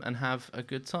 and have a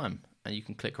good time. And you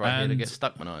can click right here to get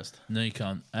Stuckmanized. No, you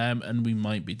can't. And we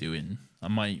might be doing. I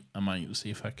might see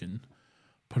if I can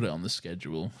put it on the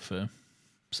schedule for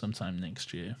sometime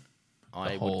next year.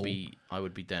 I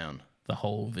would be down. The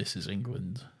whole This Is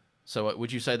England. So,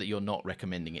 would you say that you're not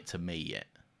recommending it to me yet?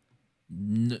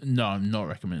 No, I'm not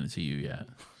recommending it to you yet.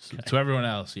 Okay. To everyone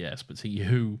else, yes, but to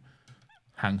you,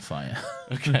 hang fire.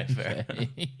 Okay, fair.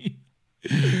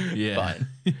 Yeah. Fine.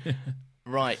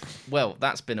 Right. Well,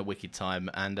 that's been a wicked time,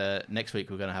 and next week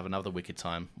we're going to have another wicked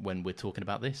time when we're talking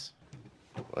about this.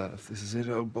 Well, if this is it,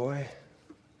 old boy,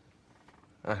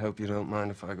 I hope you don't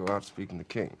mind if I go out speaking to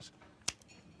kings.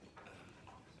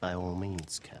 By all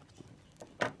means,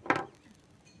 Captain.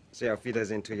 See how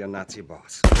Wiedersehen to your Nazi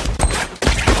boss.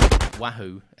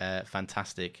 Wahoo,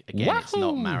 fantastic. Again, Wahoo! It's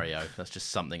not Mario. That's just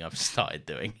something I've started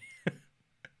doing.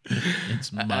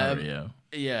 It's Mario.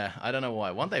 Yeah, I don't know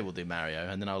why. One day we'll do Mario,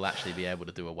 and then I'll actually be able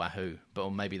to do a Wahoo. But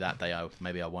maybe that day,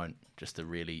 maybe I won't, just to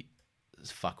really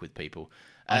fuck with people.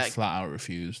 I flat out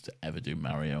refuse to ever do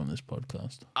Mario on this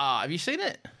podcast. Have you seen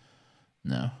it?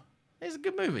 No. It's a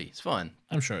good movie. It's fine.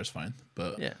 I'm sure it's fine,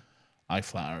 but yeah, I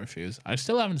flat out refuse. I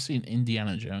still haven't seen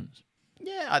Indiana Jones.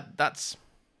 Yeah,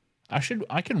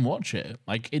 I can watch it.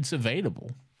 Like, it's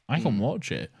available. I can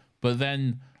watch it. But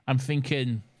then I'm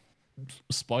thinking,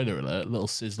 spoiler alert, little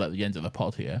sizzle at the end of the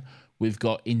pod here, we've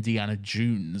got Indiana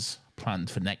Jones planned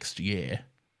for next year.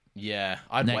 Yeah,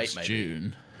 I'd wait maybe. Next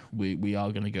June, we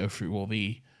are going to go through all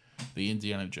the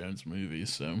Indiana Jones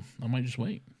movies, so I might just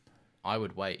wait. I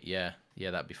would wait, yeah.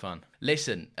 Yeah, that'd be fun.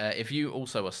 Listen, if you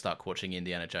also are stuck watching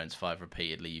Indiana Jones 5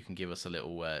 repeatedly, you can give us a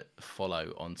little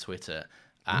follow on Twitter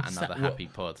at What's Another that? Happy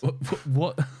Pod.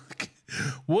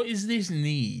 What is this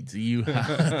need you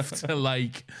have to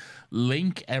like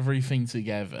link everything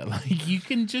together? Like you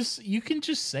can just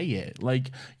say it.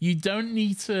 Like you don't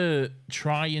need to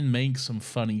try and make some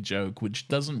funny joke which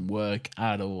doesn't work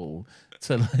at all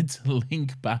to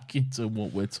link back into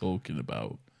what we're talking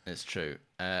about. It's true.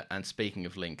 And speaking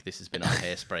of Link, this has been our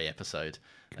Hairspray episode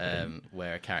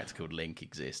where a character called Link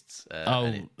exists.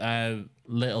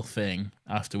 Little thing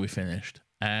after we finished.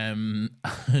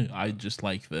 I just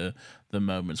like the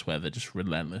moments where they're just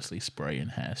relentlessly spraying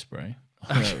hairspray.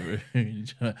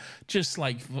 Just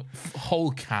like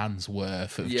whole cans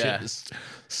worth of just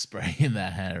spraying their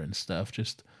hair and stuff.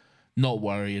 Just not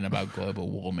worrying about global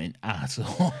warming at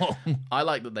all. I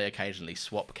like that they occasionally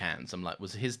swap cans. I'm like,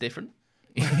 was his different?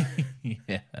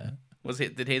 Yeah.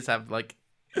 Did his have like,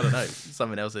 I don't know,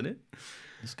 something else in it?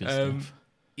 It's good stuff.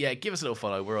 yeah, give us a little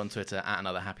follow. We're on Twitter at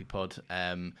Another Happy Pod.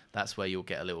 That's where you'll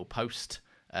get a little post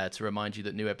to remind you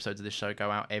that new episodes of this show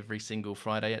go out every single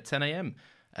Friday at 10 a.m.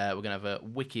 We're going to have a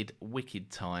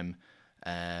wicked time.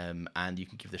 And you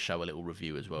can give the show a little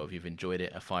review as well. If you've enjoyed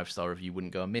it, a 5-star review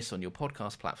wouldn't go amiss on your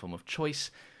podcast platform of choice.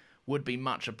 Would be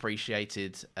much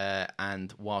appreciated.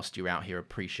 And whilst you're out here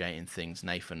appreciating things,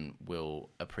 Nathan will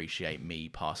appreciate me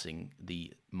passing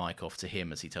the mic off to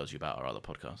him as he tells you about our other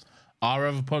podcast. Our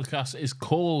other podcast is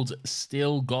called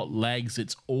Still Got Legs.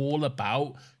 It's all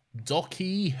about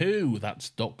Docky Who.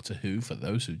 That's Doctor Who, for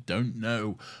those who don't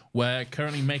know. We're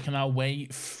currently making our way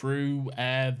through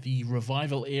the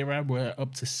revival era. We're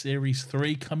up to Series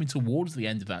 3, coming towards the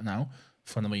end of that now,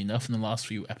 funnily enough, in the last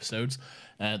few episodes,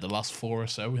 the last 4 or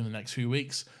so in the next few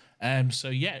weeks. So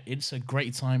yeah, it's a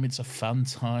great time. It's a fun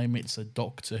time. It's a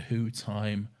Doctor Who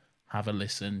time. Have a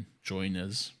listen. Join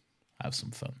us. Have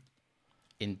some fun.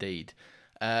 Indeed.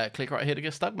 Click right here to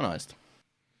get Stugmanized.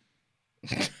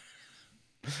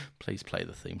 Please play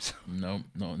the theme song. No,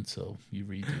 not until you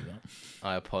redo that.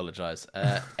 I apologise.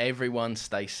 Everyone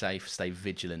stay safe, stay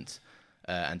vigilant,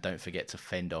 and don't forget to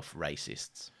fend off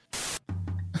racists.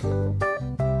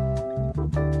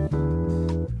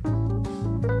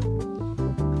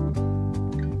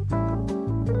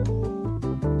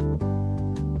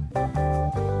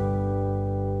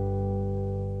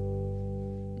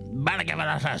 Better give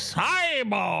us a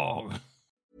cyborg!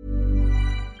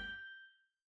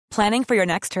 Planning for your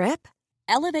next trip?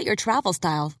 Elevate your travel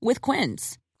style with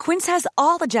Quince. Quince has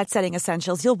all the jet-setting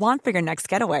essentials you'll want for your next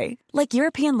getaway, like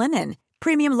European linen,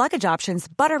 premium luggage options,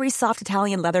 buttery soft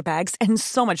Italian leather bags, and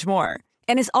so much more.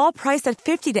 And is all priced at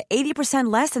 50 to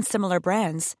 80% less than similar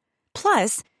brands.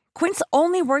 Plus, Quince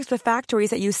only works with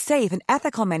factories that use safe and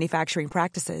ethical manufacturing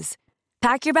practices.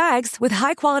 Pack your bags with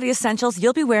high-quality essentials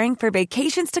you'll be wearing for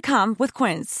vacations to come with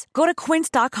Quince. Go to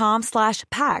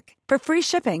quince.com/pack for free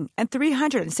shipping and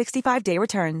 365-day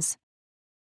returns.